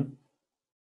 Mm-hmm.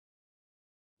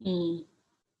 Mm.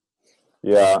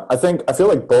 Yeah, I feel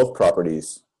like both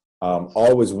properties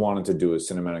always wanted to do a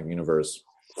cinematic universe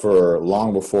for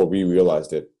long before we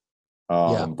realized it.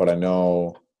 But I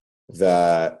know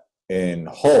that in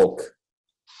Hulk,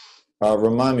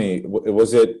 remind me,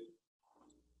 was it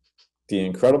The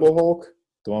Incredible Hulk,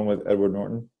 the one with Edward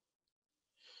Norton?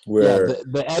 Where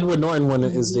the Edward Norton one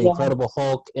is The Incredible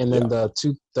Hulk, and then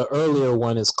the earlier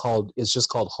one is just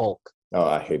called Hulk. Oh,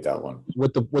 I hate that one.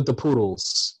 With the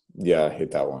poodles. Yeah, I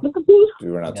hate that one. We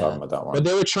were not talking about that one. But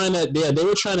they were trying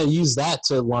to use that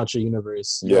to launch a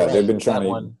universe. Yeah, they've been trying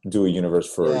to do a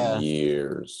universe for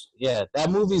years. Yeah, that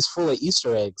movie's full of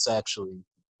Easter eggs, actually.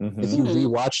 Mm-hmm. If you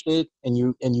rewatched it and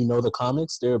you know the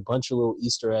comics, there are a bunch of little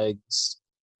Easter eggs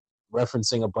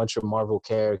referencing a bunch of Marvel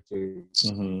characters.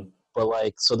 Mm-hmm.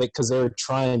 But because they were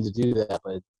trying to do that,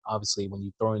 but obviously when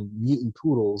you throw in mutant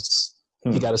poodles,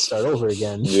 you got to start over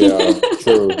again. Yeah,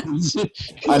 true.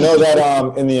 I know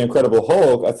that in The Incredible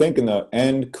Hulk, I think in the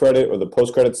end credit or the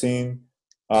post credit scene,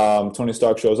 Tony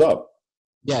Stark shows up.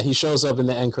 Yeah, he shows up in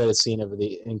the end credit scene of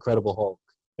The Incredible Hulk.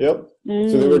 Yep.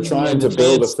 So they were trying to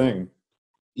build a thing.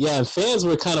 Yeah, and fans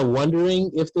were kind of wondering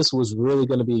if this was really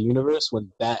going to be a universe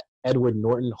when that Edward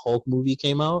Norton Hulk movie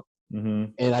came out.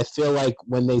 Mm-hmm. And I feel like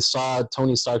when they saw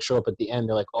Tony Stark show up at the end,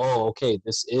 they're like, "Oh, okay,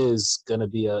 this is gonna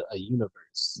be a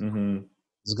universe. Mm-hmm.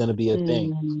 It's gonna be a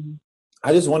thing."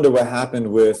 I just wonder what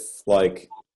happened with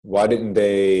why didn't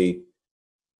they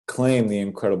claim the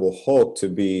Incredible Hulk to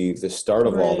be the start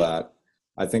of all that?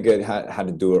 I think it had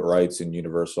to do with rights and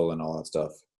Universal and all that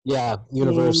stuff. Yeah,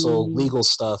 Universal legal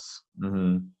stuff.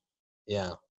 Mm-hmm.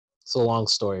 Yeah, it's a long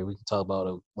story. We can talk about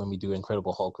it when we do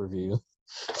Incredible Hulk review.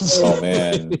 Oh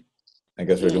man. I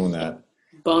guess we're doing that.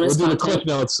 Bonus we'll do the Cliff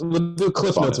Notes. We'll do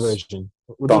Cliff Notes version.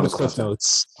 We'll do the Cliff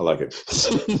Notes. I like it.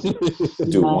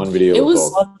 Do one video. It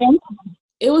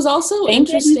was also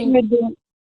interesting.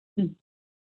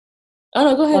 Oh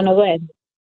no, go ahead. Oh no, go ahead.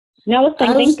 No, I was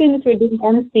saying thank goodness we're doing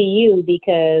MCU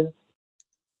because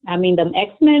I mean the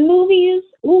X-Men movies.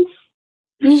 Oof.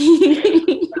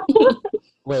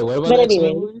 Wait, what about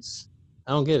X-Men movies?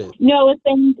 I don't get it. No,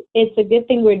 it's a good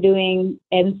thing we're doing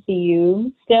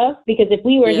MCU stuff because if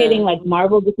we were hitting like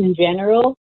Marvel just in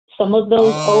general, some of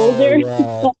those older,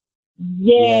 that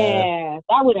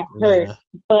would have hurt.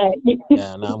 But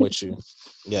yeah, no, I'm with you.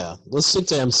 Yeah, let's stick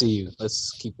to MCU.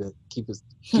 Let's keep it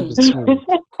smooth,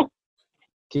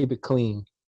 keep it clean,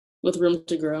 with room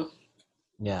to grow.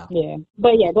 Yeah,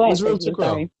 but go ahead. There's room to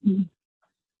grow.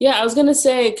 Yeah, I was going to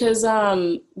say, because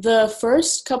the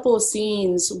first couple of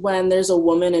scenes when there's a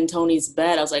woman in Tony's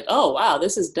bed, I was like, oh, wow,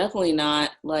 this is definitely not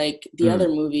like the other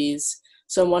movies.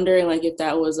 So I'm wondering if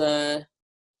that was I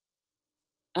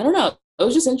don't know. It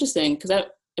was just interesting because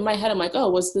in my head, I'm like, oh,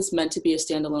 was this meant to be a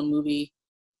standalone movie?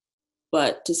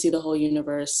 But to see the whole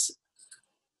universe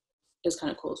is kind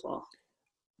of cool as well.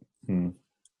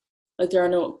 There are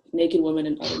no naked women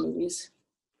in other movies.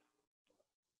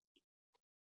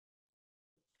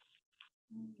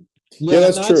 Yeah,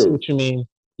 that's true. I see what you mean.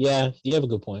 Yeah, you have a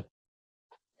good point.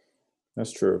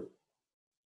 That's true.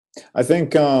 I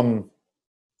think,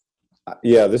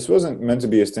 this wasn't meant to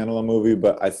be a standalone movie,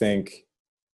 but I think,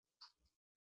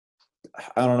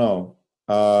 I don't know.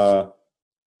 I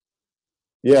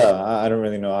don't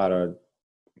really know how to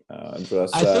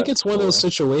address that. I think it's one of those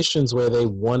situations where they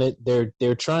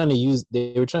were trying to use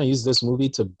this movie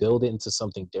to build it into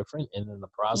something different, and in the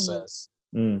process.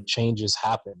 Changes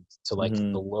happen to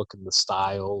the look and the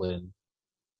style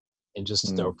and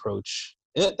just their approach.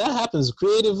 That happens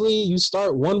creatively. You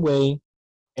start one way,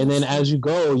 and then as you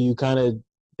go,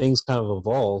 things kind of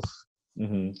evolve.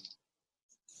 Mm-hmm.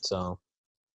 So,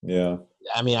 yeah.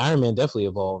 I mean, Iron Man definitely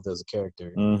evolved as a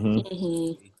character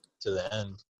to the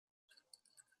end.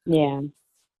 Yeah.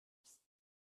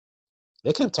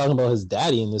 They kept talking about his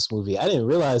daddy in this movie. I didn't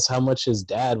realize how much his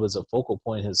dad was a focal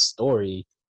point in his story.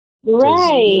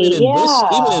 Right.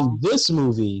 Even in this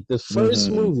movie, the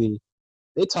first movie,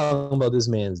 they talking about this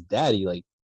man's daddy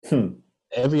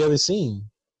every other scene.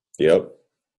 Yep.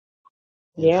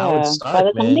 Yeah. By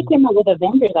the time they came up with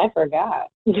Avengers, I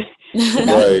forgot.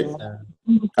 Right.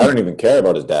 I don't even care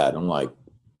about his dad. I'm like,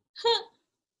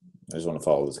 I just want to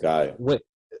follow this guy. Wait.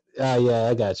 Yeah,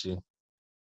 I got you.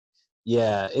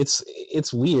 Yeah,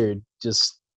 it's weird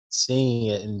just seeing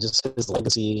it and just his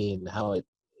legacy and how it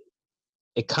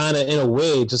kind of, in a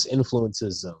way, just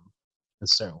influences them in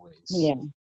certain ways.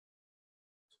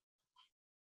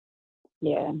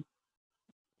 Yeah.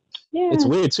 It's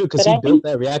weird, too, because he built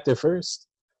that reactor first.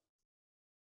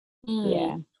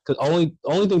 Yeah. Because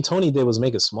only thing Tony did was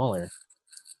make it smaller.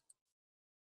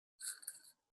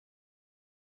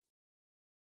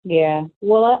 Yeah.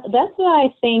 Well, that's why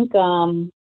I think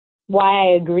why I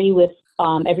agree with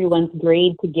everyone's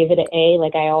grade to give it an A.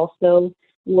 Like I also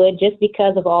would, just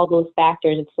because of all those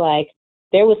factors. It's like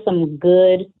there was some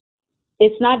good.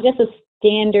 It's not just a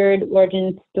standard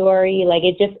origin story. Like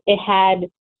it had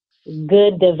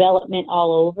good development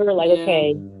all over. Like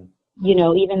okay, you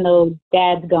know, even though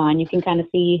Dad's gone, you can kind of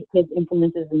see his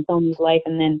influences in Tony's life,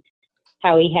 and then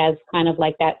how he has kind of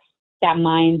like that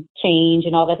mind change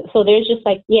and all that. So there's just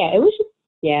like, yeah, it was just,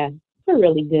 yeah, it's a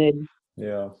really good.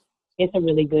 Yeah. It's a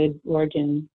really good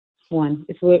origin one.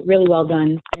 It's really well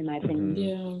done, in my Yeah.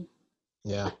 opinion.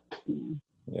 Yeah.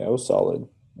 Yeah, it was solid.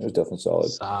 It was definitely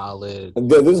solid. Solid.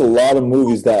 There's a lot of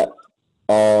movies that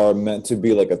are meant to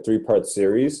be like a 3-part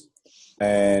series.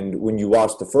 And when you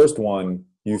watch the first one,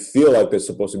 you feel like there's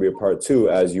supposed to be a part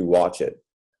 2 as you watch it.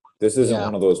 This isn't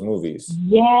one of those movies.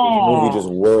 Yeah. This movie just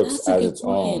works as its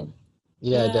own.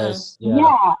 Yeah, it does.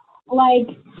 Yeah. Like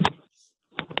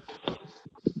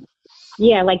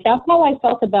that's how I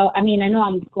felt about, I mean, I know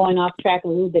I'm going off track a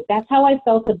little bit. That's how I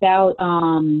felt about,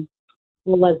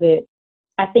 what was it?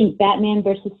 I think Batman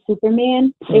versus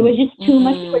Superman. It was just too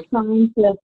much for trying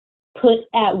to put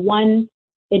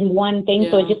in one thing.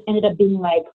 So it just ended up being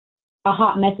like a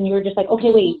hot mess. And you were just like,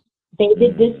 okay, wait, they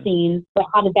did this scene, but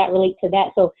how did that relate to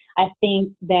that? So I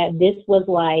think that this was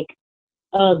like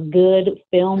a good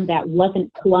film that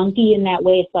wasn't clunky in that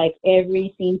way. It's like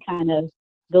every scene kind of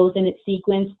goes in its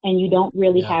sequence, and you don't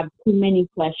really have too many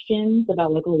questions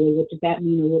about like, oh, what does that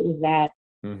mean, or what was that?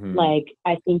 Like,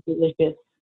 I think it was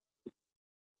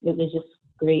just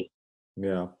great.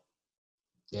 Yeah.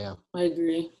 Yeah. I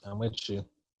agree. I'm with you.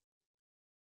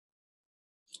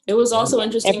 It was also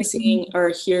interesting seeing or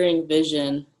hearing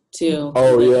Vision too.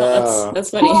 Oh like, yeah, that's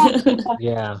funny.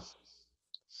 Yeah,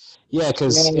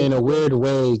 because in a weird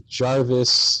way,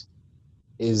 Jarvis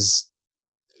is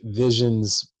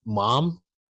Vision's mom.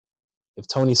 If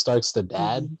Tony Stark's the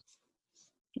dad,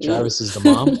 Jarvis is the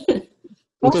mom.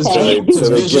 Because Vision,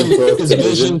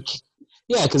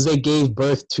 because they gave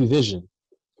birth to Vision.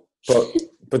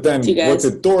 But then what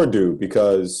did Thor do?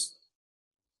 Because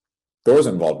Thor's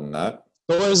involved in that.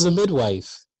 Thor is the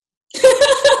midwife.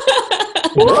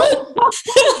 What?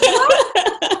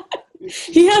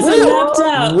 He has it mapped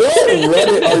out. What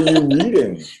Reddit are you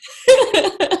reading?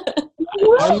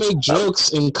 I make jokes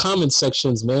in comment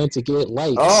sections, man, to get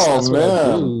likes. Oh,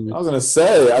 man. I was going to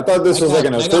say, I thought this was like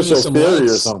an official theory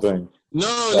or something.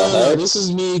 No. This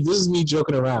is me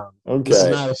joking around. Okay. This is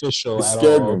not official you at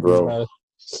scared all. Me, bro.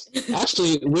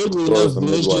 Actually, weirdly enough,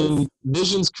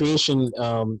 Vision's creation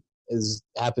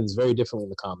happens very differently in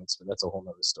the comics, but that's a whole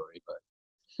nother story. But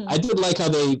I did like how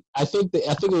I think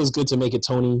it was good to make it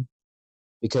Tony,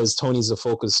 because Tony's the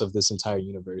focus of this entire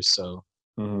universe. So,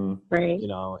 right, you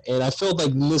know, and I felt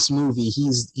like in this movie,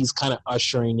 he's kind of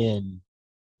ushering in,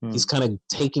 he's kind of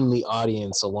taking the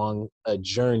audience along a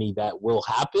journey that will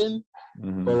happen.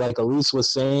 But like Elise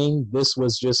was saying, this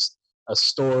was just a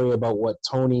story about what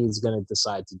Tony is going to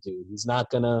decide to do. He's not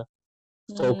going to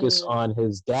focus on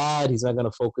his dad. He's not going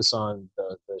to focus on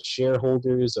the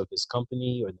shareholders of his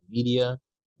company or the media.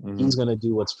 He's going to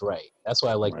do what's right. That's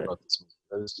what I liked about this movie.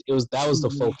 That was the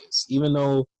focus. Even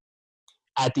though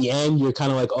at the end you're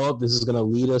kind of like, oh, this is going to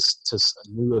lead us to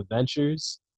new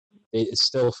adventures, it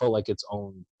still felt like its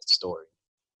own story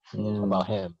about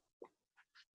him.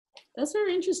 That's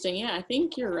very interesting. Yeah, I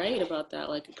think you're right about that.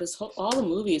 Like, because all the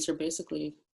movies are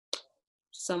basically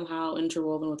somehow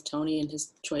interwoven with Tony and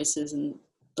his choices and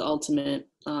the ultimate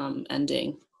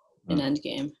ending in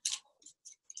Endgame.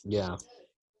 Yeah.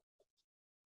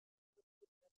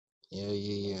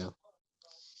 Yeah.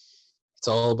 It's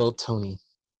all about Tony.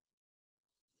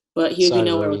 But he'd be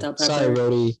nowhere without Pepper. Sorry,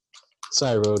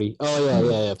 Rhodey. Oh,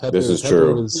 yeah. Pepper, this is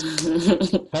true.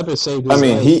 Pepper saved his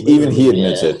life. He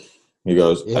admits it. He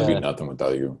goes, I'd be nothing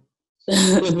without you. He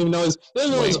doesn't even know his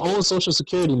own social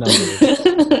security number.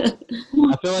 I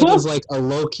feel like it's like a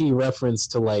low-key reference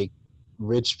to like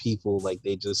rich people. Like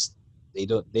they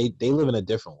live in a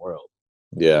different world.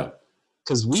 Yeah.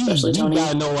 Because we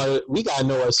gotta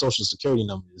know our social security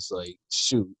numbers. Like,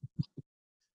 shoot,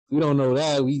 we don't know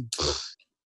that, we're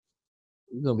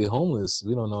gonna be homeless.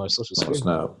 We don't know our social security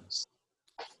numbers.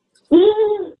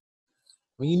 Well,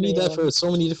 you need that for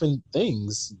so many different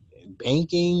things,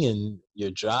 banking and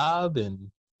your job,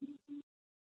 and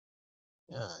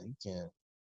you can't.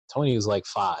 Tony was like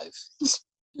 5.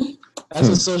 That's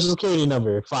a social security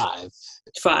number, 5.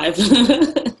 5.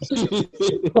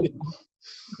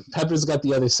 Pepper's got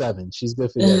the other 7. She's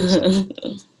good for the other 7.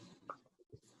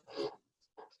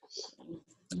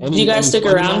 Did you guys stick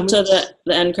around to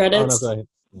the end credits? Oh, no, go ahead.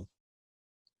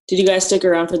 Did you guys stick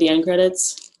around for the end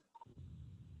credits?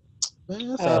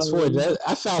 Man,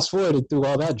 I fast forwarded through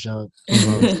all that junk.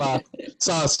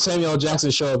 Saw Samuel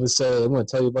Jackson show up and say, "I'm going to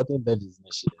tell you about the Avengers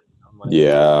Initiative." I'm like,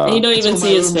 yeah. And you don't even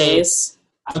see his face.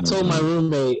 I told my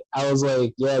roommate, I was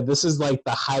like, "Yeah, this is like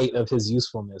the height of his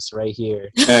usefulness right here."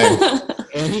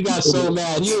 And he got so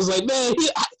mad. He was like, "Man,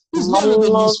 he's never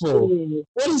been useful.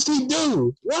 What does he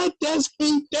do? What does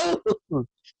he do?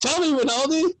 Tell me,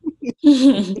 Ronaldo."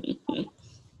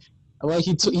 Like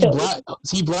he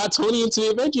brought Tony into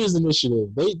the Avengers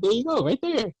Initiative. There you go, right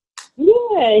there.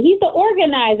 Yeah, he's the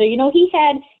organizer. You know, he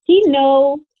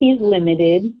knows he's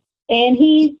limited, and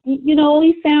he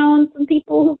found some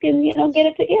people who can get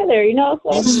it together. You know,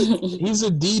 so he's a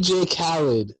DJ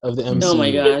Khaled of the MCU. Oh my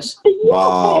gosh!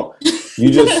 Wow, you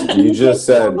just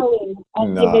said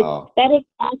no. That is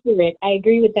accurate. I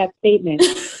agree with that statement.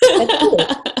 That's true.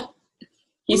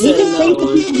 He said no.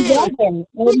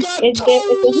 We got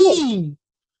Tony.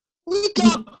 We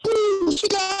got Bruce. We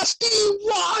got Steve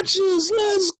Rogers.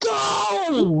 Let's go.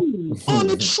 On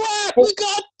the track, we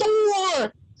got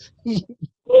Thor.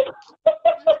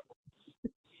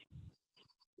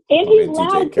 And he's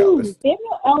loud too.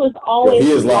 Samuel L. is always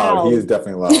he is loud. He is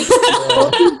definitely loud.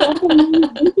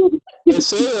 And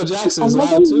Samuel Jackson is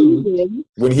loud too.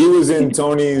 When he was in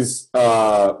Tony's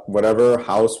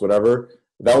house,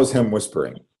 that was him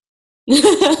whispering.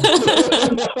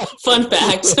 Fun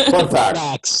fact.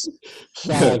 Facts.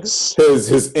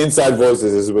 His inside voice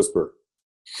is his whisper.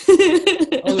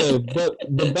 Okay, but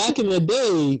back in the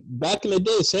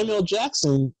day, Samuel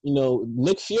Jackson,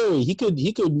 Nick Fury, he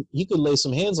could lay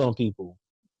some hands on people.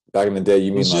 Back in the day,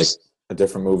 you mean like a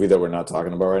different movie that we're not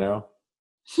talking about right now?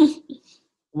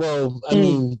 Well, I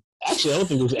mean, actually, I don't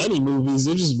think there's any movies.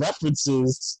 They're just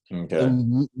references. Okay.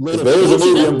 There is a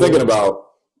movie I'm thinking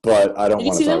about, but I don't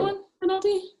want to talk about it. Did you see that one,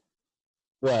 Ronaldo?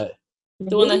 What?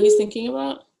 The one that he's thinking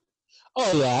about?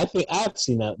 Oh yeah, I think I've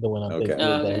seen that. The one I'm thinking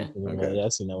about. Okay. Yeah,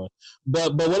 I've seen that one.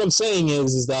 But what I'm saying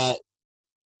is that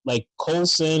like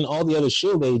Coulson, all the other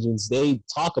SHIELD agents, they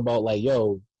talk about like,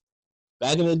 yo,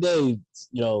 back in the day,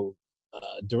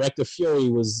 Director Fury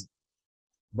was.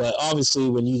 But obviously,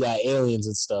 when you got aliens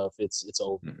and stuff, it's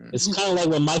over. Mm-hmm. It's kind of like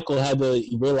when Michael had to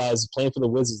realize playing for the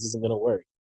Wizards isn't going to work.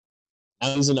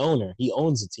 Now he's an owner. He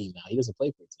owns a team now. He doesn't play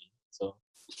for a team. So.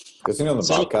 Is he on the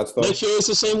Bobcats though? Nick Fury's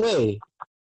the same way.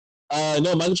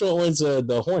 No, Michael Jordan owns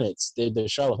the Hornets. They're the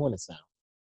Charlotte Hornets now.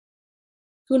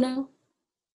 Who now?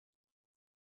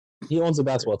 He owns a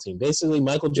basketball team. Basically,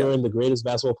 Michael Jordan, the greatest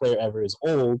basketball player ever, is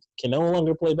old, can no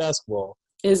longer play basketball.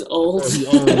 Is old. He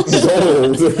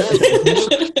owns.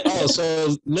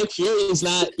 So Nick Fury is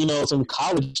not, some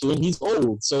college student. He's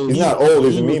old. So he's not old.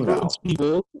 He's a meme now.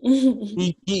 People,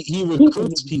 he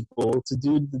recruits people to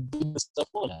do the stuff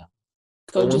on now.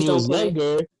 When he was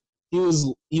younger, he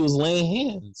was laying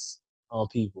hands on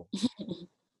people.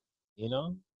 He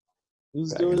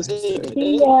was doing his thing.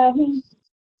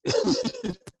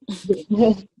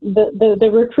 The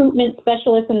recruitment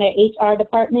specialist in the HR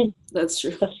department. That's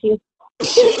true.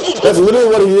 That's literally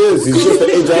what he is. He's just the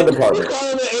HR department.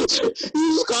 He's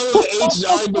just calling the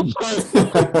HR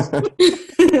department.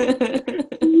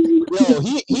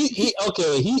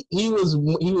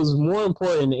 He was more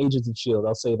important in Agents of S.H.I.E.L.D.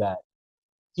 I'll say that.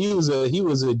 He was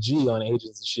a G on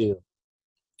Agents of S.H.I.E.L.D.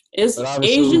 Is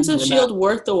Agents of S.H.I.E.L.D.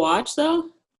 worth the watch though?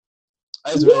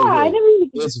 It's very good.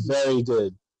 It's very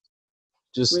good.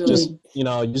 Just you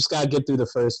just gotta get through the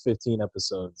first 15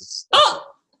 episodes.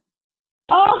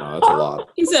 No, that's a lot.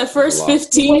 He said first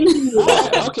 15.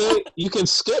 Okay, you can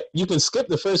skip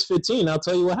the first 15. I'll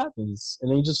tell you what happens, and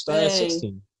then you just start at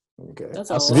 16. Okay.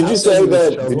 Did you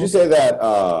say that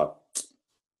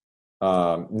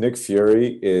Nick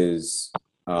Fury is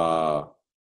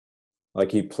like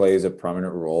he plays a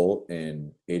prominent role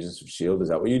in Agents of S.H.I.E.L.D.? Is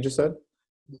that what you just said?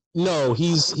 No,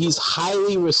 he's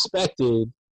highly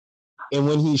respected. And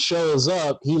when he shows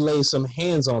up, he lays some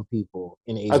hands on people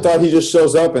in Agents. I thought he just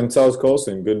shows up and tells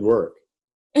Coulson, "Good work."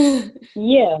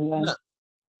 Yeah.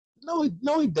 No,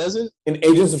 he doesn't. In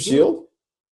Agents of S.H.I.E.L.D.?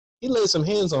 He lays some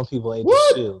hands on people in Agents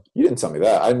of S.H.I.E.L.D. You didn't tell me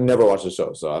that. I never watched the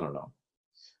show, so I don't know.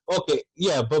 Okay,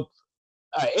 yeah, but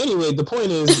anyway, the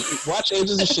point is, watch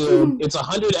Agents of S.H.I.E.L.D. It's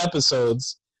 100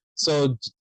 episodes, so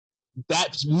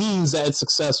that means that it's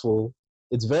successful.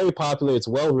 It's very popular. It's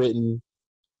well written.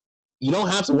 You don't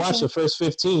have to watch the first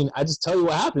 15. I just tell you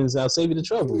what happens. And I'll save you the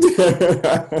trouble.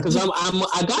 Because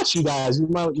I got you guys. You're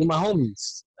my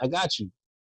homies. I got you.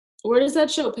 Where does that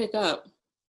show pick up?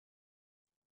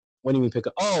 What do you mean pick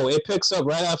up? Oh, it picks up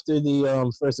right after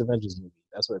the first Avengers movie.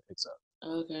 That's where it picks up.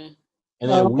 Okay. and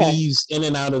then weaves in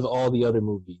and out of all the other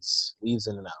movies. Weaves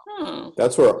in and out.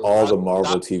 That's where all the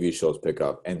Marvel TV shows pick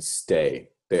up and stay.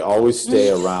 They always stay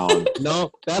around. No,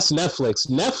 that's Netflix.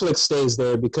 Netflix stays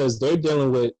there because they're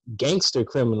dealing with gangster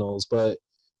criminals. But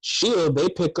S.H.I.E.L.D., they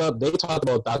pick up, they talk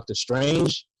about Doctor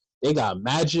Strange. They got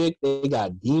magic. They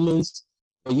got demons.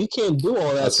 But you can't do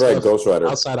all that stuff Ghost Rider.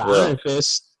 outside of Iron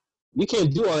Fist. You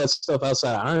can't do all that stuff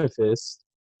outside of Iron Fist.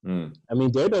 I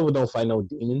mean, Daredevil don't fight no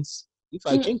demons. He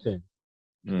fight Kingpin.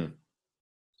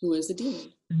 Who is the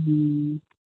demon?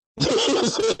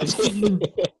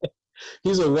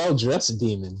 He's a well-dressed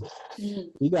demon.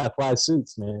 He got fly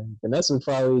suits, man. And that's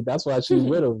why she was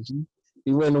with him.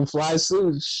 He wearing them fly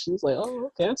suits. She's like, oh,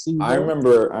 okay, I see you. I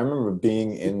remember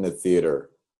being in the theater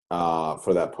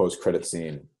for that post-credit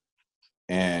scene,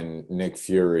 and Nick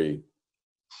Fury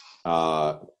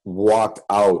walked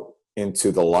out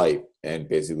into the light and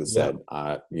basically said,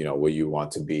 will you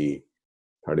want to be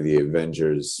part of the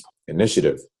Avengers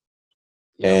initiative?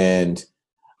 And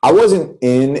I wasn't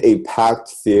in a packed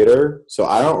theater, so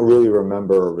I don't really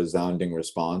remember a resounding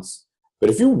response. But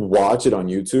if you watch it on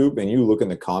YouTube and you look in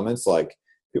the comments, like,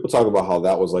 people talk about how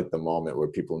that was like the moment where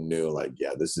people knew, like,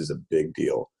 yeah, this is a big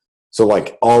deal. So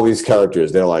like all these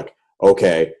characters, they're like,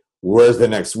 okay, where's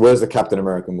the Captain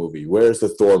America movie? Where's the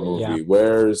Thor movie? Yeah.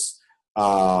 Where's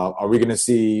are we going to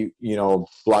see,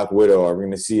 Black Widow? Are we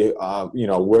going to see,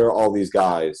 where are all these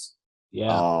guys?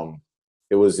 Yeah.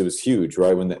 It was huge,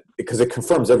 right? Because it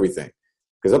confirms everything.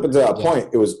 Because up until that point,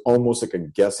 it was almost like a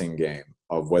guessing game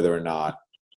of whether or not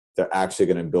they're actually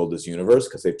going to build this universe,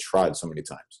 because they've tried so many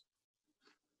times.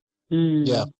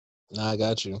 Yeah, no, I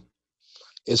got you.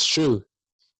 It's true.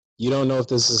 You don't know if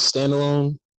this is a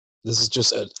standalone, this is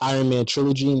just an Iron Man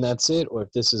trilogy and that's it, or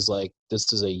if this is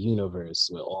a universe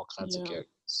with all kinds of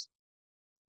characters.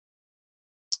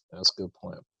 That's a good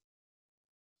point.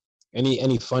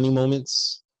 Any funny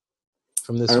moments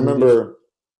from this movie? Remember,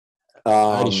 I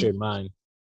already shared mine.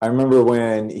 I remember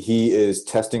when he is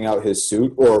testing out his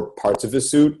suit, or parts of his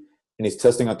suit, and he's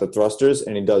testing out the thrusters,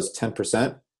 and he does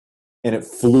 10%, and it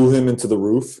flew him into the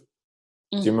roof.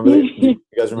 Do you remember that? Do you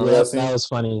guys remember that scene? That was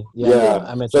funny. Yeah.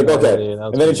 I mentioned like, okay. Earlier.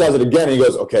 And then he tries it again, and he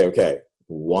goes, okay,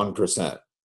 1%.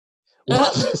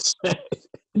 1%.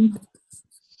 And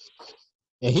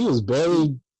he was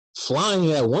barely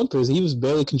flying at 1%. He was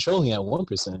barely controlling at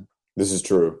 1%. This is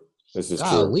true.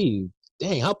 Golly.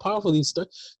 Dang, how powerful these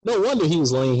thrusters. No wonder he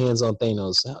was laying hands on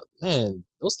Thanos. Man,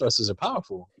 those thrusters are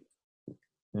powerful.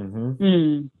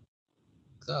 Mm-hmm.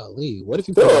 Golly, what if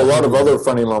you? There were a lot of other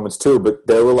funny moments too, but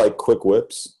they were like quick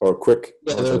whips or quick.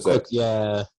 Yeah, they were quick.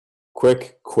 Yeah.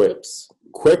 Quick quips.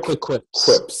 Quick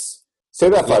quips. Say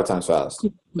that 5 times fast.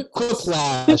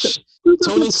 Quiplash.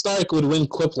 Tony Stark would win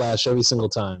Quiplash every single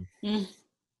time.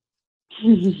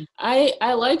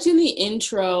 I liked in the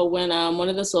intro when one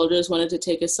of the soldiers wanted to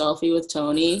take a selfie with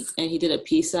Tony, and he did a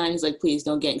peace sign. He's like, "Please,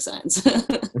 no gang signs."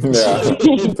 Yeah,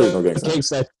 please, no gang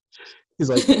signs. He's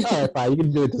like, "All right, fine, you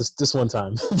can do it this one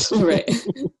time." Right.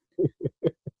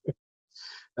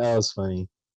 That was funny.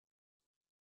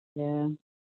 Yeah.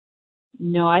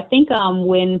 No, I think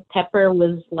when Pepper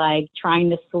was like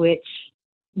trying to switch,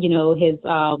 his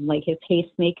his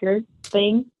pacemaker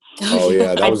thing. Oh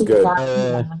yeah, that was good.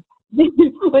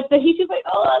 But he's just like,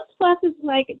 plus it's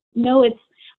like, no, it's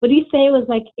what he say was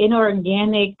like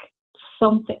inorganic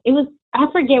something. It was, I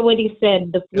forget what he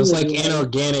said. It was like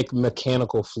inorganic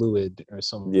mechanical fluid or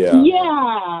something. Yeah.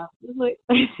 Yeah. It was like,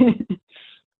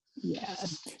 yeah.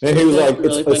 And he was like,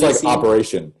 it's like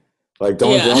Operation. Like,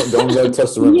 don't let it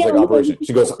touch the room. It's like Operation.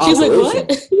 She goes, Operation. She's like,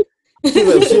 what? She's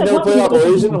like, she never played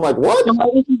Operation? I'm like, what?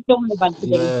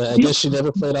 Yeah, I guess she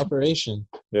never played Operation.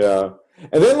 Yeah.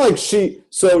 And then like she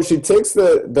takes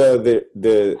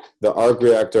the arc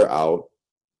reactor out,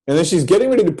 and then she's getting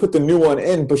ready to put the new one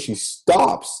in, but she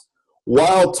stops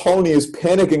while Tony is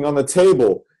panicking on the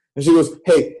table. And she goes,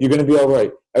 "Hey, you're gonna be all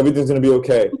right. Everything's gonna be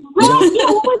okay." What are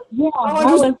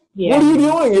you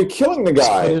doing? You're killing the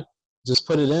guy. Just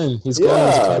put it in. He's going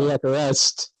into cardiac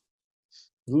arrest.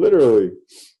 Literally.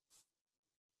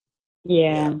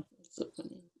 Yeah. So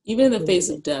funny. Even in the face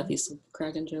of death, he's still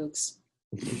cracking jokes.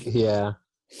 Yeah.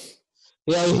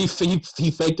 Yeah, he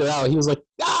faked her out. He was like,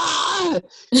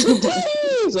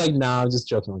 he's like, nah, I'm just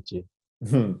joking with you.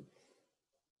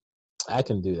 I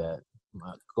can do that.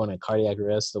 Going at cardiac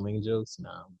arrest, still making jokes?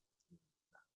 No.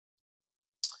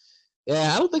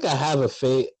 Yeah, I don't think I have a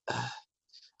fate.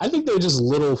 I think there were just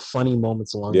little funny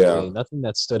moments along the way. Nothing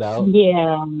that stood out.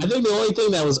 Yeah. I think the only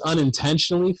thing that was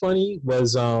unintentionally funny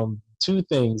was 2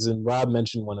 things, and Rob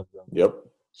mentioned one of them. Yep.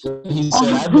 He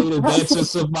said, "I made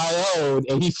advances of my own,"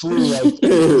 and he flew like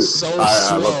so slow.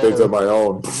 I have things of my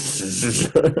own. So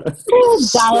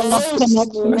slow.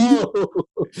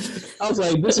 I was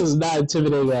like, "This is not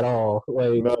intimidating at all."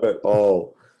 Like, not at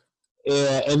all.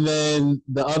 Yeah, and then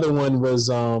the other one was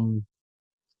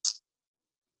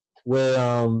where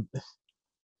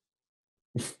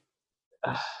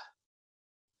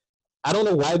I don't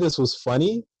know why this was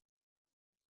funny,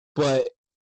 but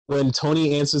when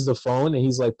Tony answers the phone and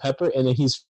he's like Pepper, and then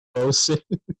he's frozen,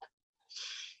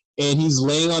 and he's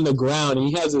laying on the ground, and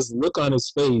he has this look on his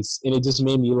face, and it just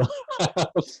made me laugh.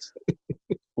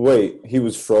 Wait, he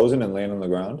was frozen and laying on the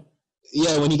ground?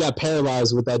 Yeah, when he got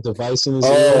paralyzed with that device in his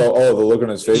ear. Oh, the look on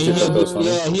his face. Yeah,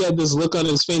 he had this look on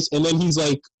his face, and then he's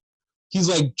like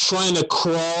trying to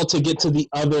crawl to get to the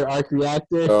other arc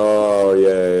reactor. Oh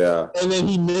yeah. And then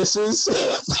he misses. I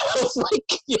was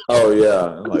like, oh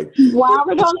yeah, I'm like, wow,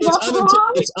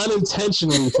 it's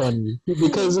unintentionally funny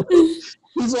because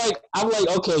he's like, I'm like,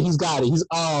 okay, he's got it. He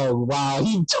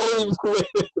totally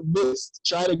missed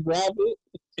trying to grab it.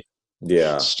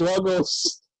 Yeah,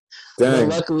 struggles. Dang.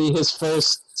 But luckily, his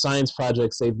first science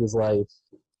project saved his life.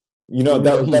 You know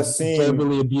that scene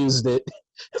verbally abused it.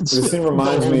 The scene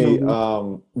reminds me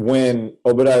when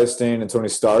Obadiah Stane and Tony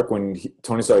Stark, when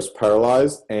Tony Stark's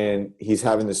paralyzed and he's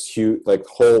having this huge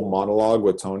whole monologue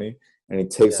with Tony, and he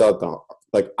takes out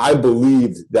I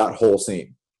believed that whole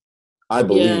scene. I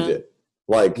believed it.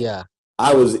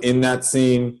 I was in that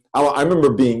scene. I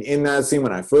remember being in that scene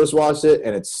when I first watched it,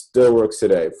 and it still works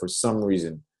today for some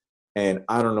reason. And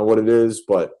I don't know what it is,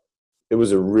 but it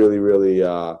was a really, really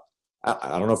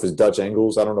I don't know if it's Dutch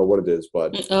angles. I don't know what it is,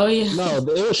 but no,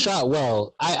 it was shot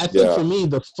well. I think for me,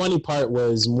 the funny part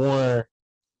was more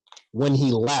when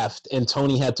he left and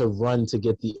Tony had to run to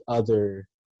get the other.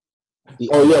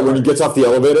 When he gets off the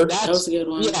elevator. That was a good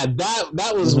one. Yeah,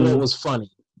 that was what was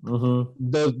funny.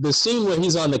 Mm-hmm. The scene where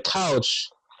he's on the couch,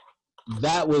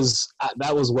 that was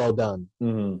well done,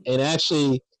 and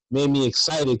actually made me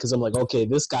excited because I'm like, okay,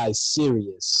 this guy's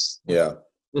serious. Yeah.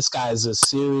 This guy's a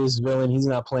serious villain. He's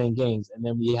not playing games. And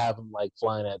then we have him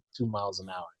flying at 2 miles an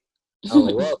hour. I'm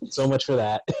like, well, so much for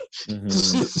that.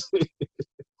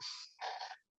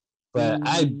 But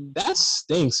that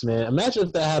stinks, man. Imagine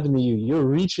if that happened to you. You're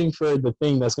reaching for the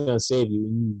thing that's going to save you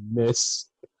and you miss.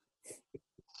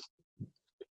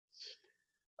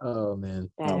 Oh, man.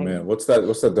 Oh, man. What's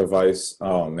that device?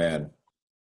 Oh, man.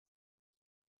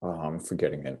 Oh, I'm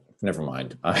forgetting it. Never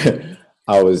mind.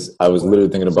 I was literally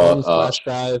thinking about flash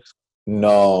drive.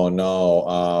 No.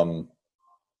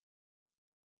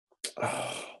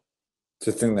 It's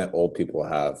a thing that old people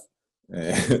have.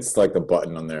 It's like the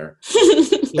button on there.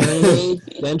 Hearing aid,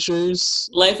 dentures,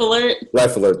 Life Alert.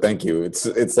 Life Alert. Thank you. It's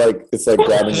like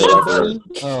grabbing your Life Alert.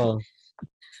 Oh,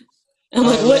 I'm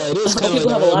like, what? Yeah, it is kind of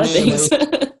people have a lot of things.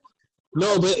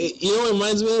 No, but you know what it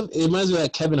reminds me of? It reminds me of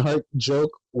that Kevin Hart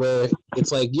joke where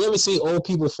it's like, you ever see old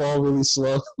people fall really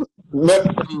slow?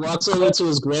 He walks over to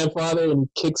his grandfather and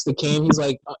kicks the cane. He's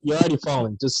like, you're already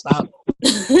falling. Just stop.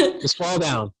 Just fall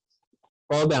down.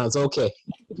 Fall down. It's okay.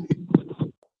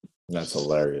 That's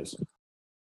hilarious.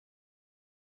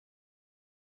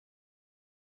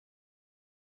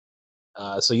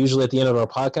 So usually at the end of our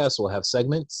podcast, we'll have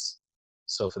segments.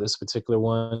 So for this particular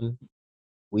one,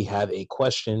 we have a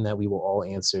question that we will all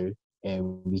answer,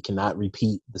 and we cannot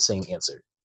repeat the same answer.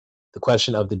 The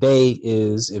question of the day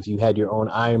is, if you had your own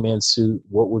Iron Man suit,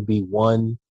 what would be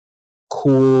one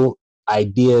cool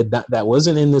idea that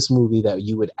wasn't in this movie that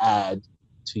you would add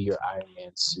to your Iron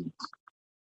Man suit?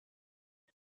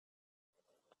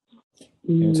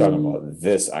 You're talking about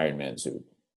this Iron Man suit.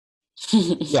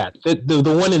 Yeah,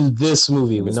 the one in this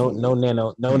movie. No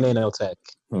nanotech.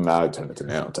 Now I turned it to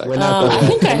nanotech. I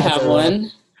think I have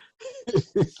one.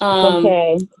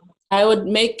 Okay. I would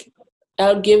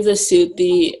give the suit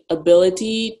the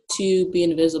ability to be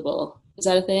invisible. Is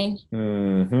that a thing?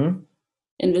 Mm-hmm.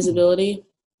 Invisibility.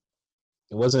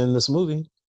 It wasn't in this movie.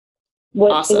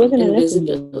 Awesome. It wasn't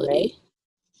Invisibility.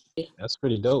 That's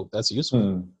pretty dope. That's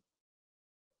useful.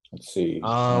 Let's see.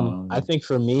 I think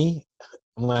for me,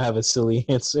 I'm gonna have a silly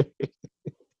answer.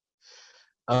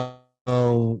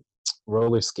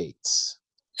 Roller skates.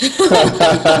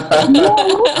 I'm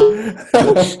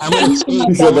gonna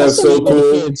skate. That's so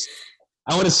cool.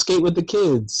 I want to skate with the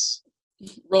kids.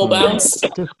 Roll bounce.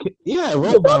 Yeah,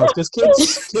 roll bounce. Because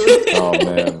kids. Oh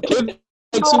man. Kids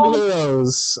like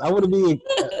superheroes. I want to be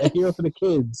a hero for the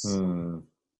kids. Oh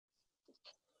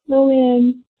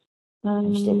man.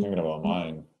 I'm still thinking about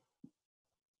mine.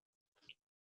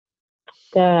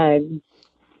 God.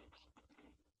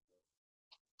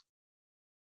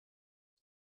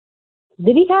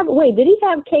 Did he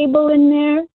have cable in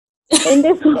there? In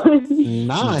this one?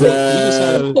 Nah,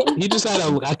 he just had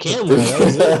a camera. That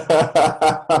was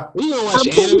it. You gonna watch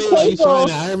anime like you find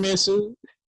an Iron Man suit?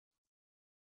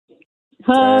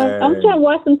 I'm trying to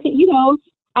watch some.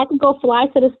 I could go fly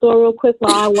to the store real quick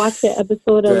while I watch the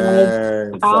episode of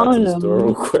I don't know. Store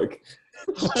real quick.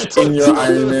 In your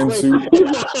Iron Man suit.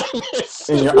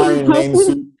 In your Iron Man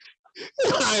suit.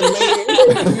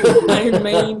 Iron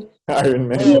Man. Iron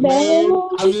Man.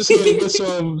 I'm just gonna get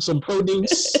some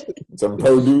produce. Some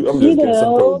produce. I'm just getting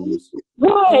some produce.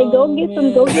 Right. Go get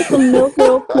some milk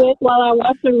real quick while I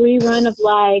watch a rerun of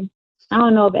I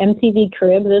don't know, of MTV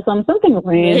Cribs or something random.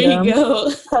 There you go.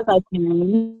 Because I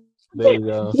can. There you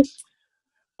go.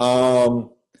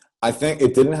 I think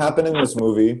it didn't happen in this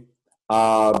movie,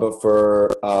 but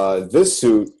for this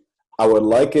suit, I would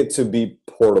like it to be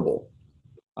portable.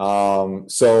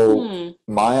 So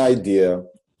my idea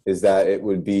is that it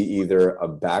would be either a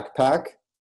backpack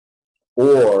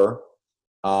or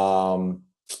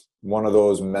one of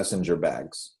those messenger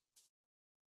bags.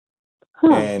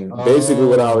 And basically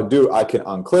what I would do, I can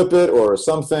unclip it or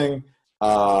something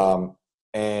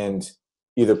and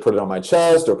either put it on my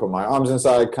chest or put my arms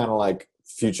inside, kind of like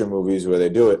future movies where they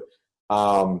do it.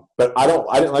 But I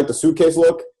didn't like the suitcase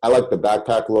look. I like the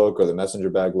backpack look or the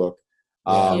messenger bag look.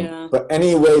 But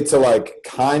any way to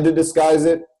kind of disguise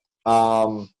it,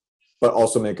 but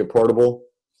also make it portable.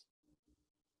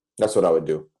 That's what I would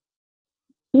do.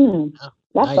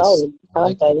 That's solid. I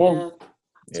like that, yeah.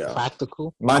 Yeah.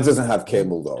 Practical. Mine doesn't have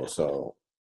cable though, so.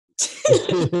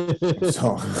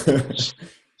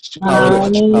 I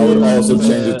would also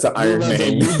change it to Iron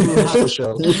Man.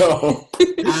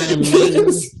 Iron Man.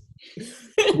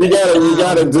 We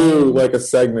gotta do a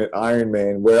segment Iron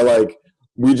Man where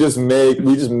we just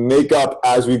make up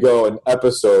as we go an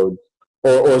episode,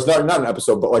 or it's not an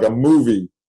episode, but a movie,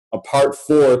 a part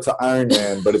 4 to Iron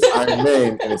Man, but it's Iron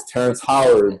Man and it's Terrence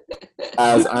Howard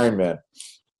as Iron Man.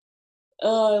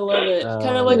 Oh, I love it.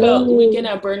 Kind of like a Weekend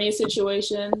at Bernie's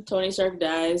situation. Tony Stark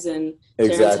dies and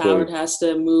Terrence Howard has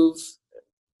to move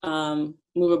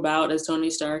about as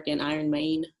Tony Stark and Iron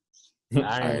Man.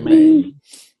 Iron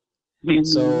Man.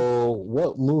 So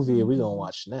what movie are we going to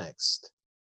watch next?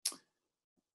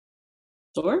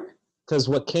 Thor? Because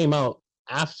what came out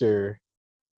after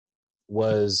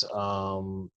was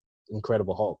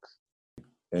Incredible Hulk.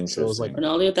 Interesting. So it was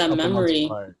Ronaldo with that memory.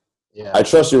 Yeah. I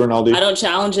trust you, Ronaldo. I don't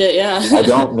challenge it. Yeah. I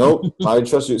don't. Nope. I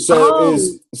trust you. So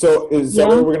is that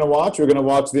what we're gonna watch? We're gonna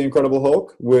watch The Incredible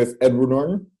Hulk with Edward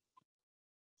Norton.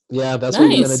 Yeah, that's what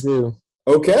we're gonna do.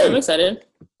 Okay. I'm excited.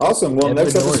 Awesome. Well,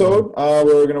 next episode,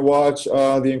 we're gonna watch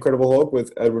The Incredible Hulk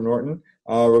with Edward Norton.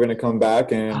 We're gonna come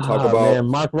back and talk about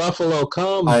Mark Ruffalo.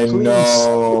 Come. I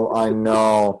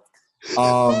know.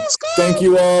 Thank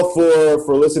you all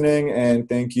for listening, and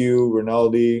thank you,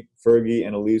 Ronaldo, Fergie,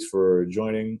 and Elise for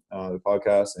joining the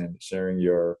podcast and sharing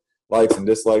your likes and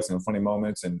dislikes and funny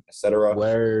moments and etc.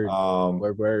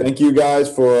 Word. Thank you guys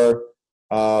for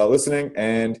listening,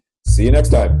 and see you next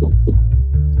time.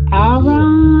 All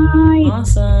right.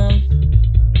 Awesome.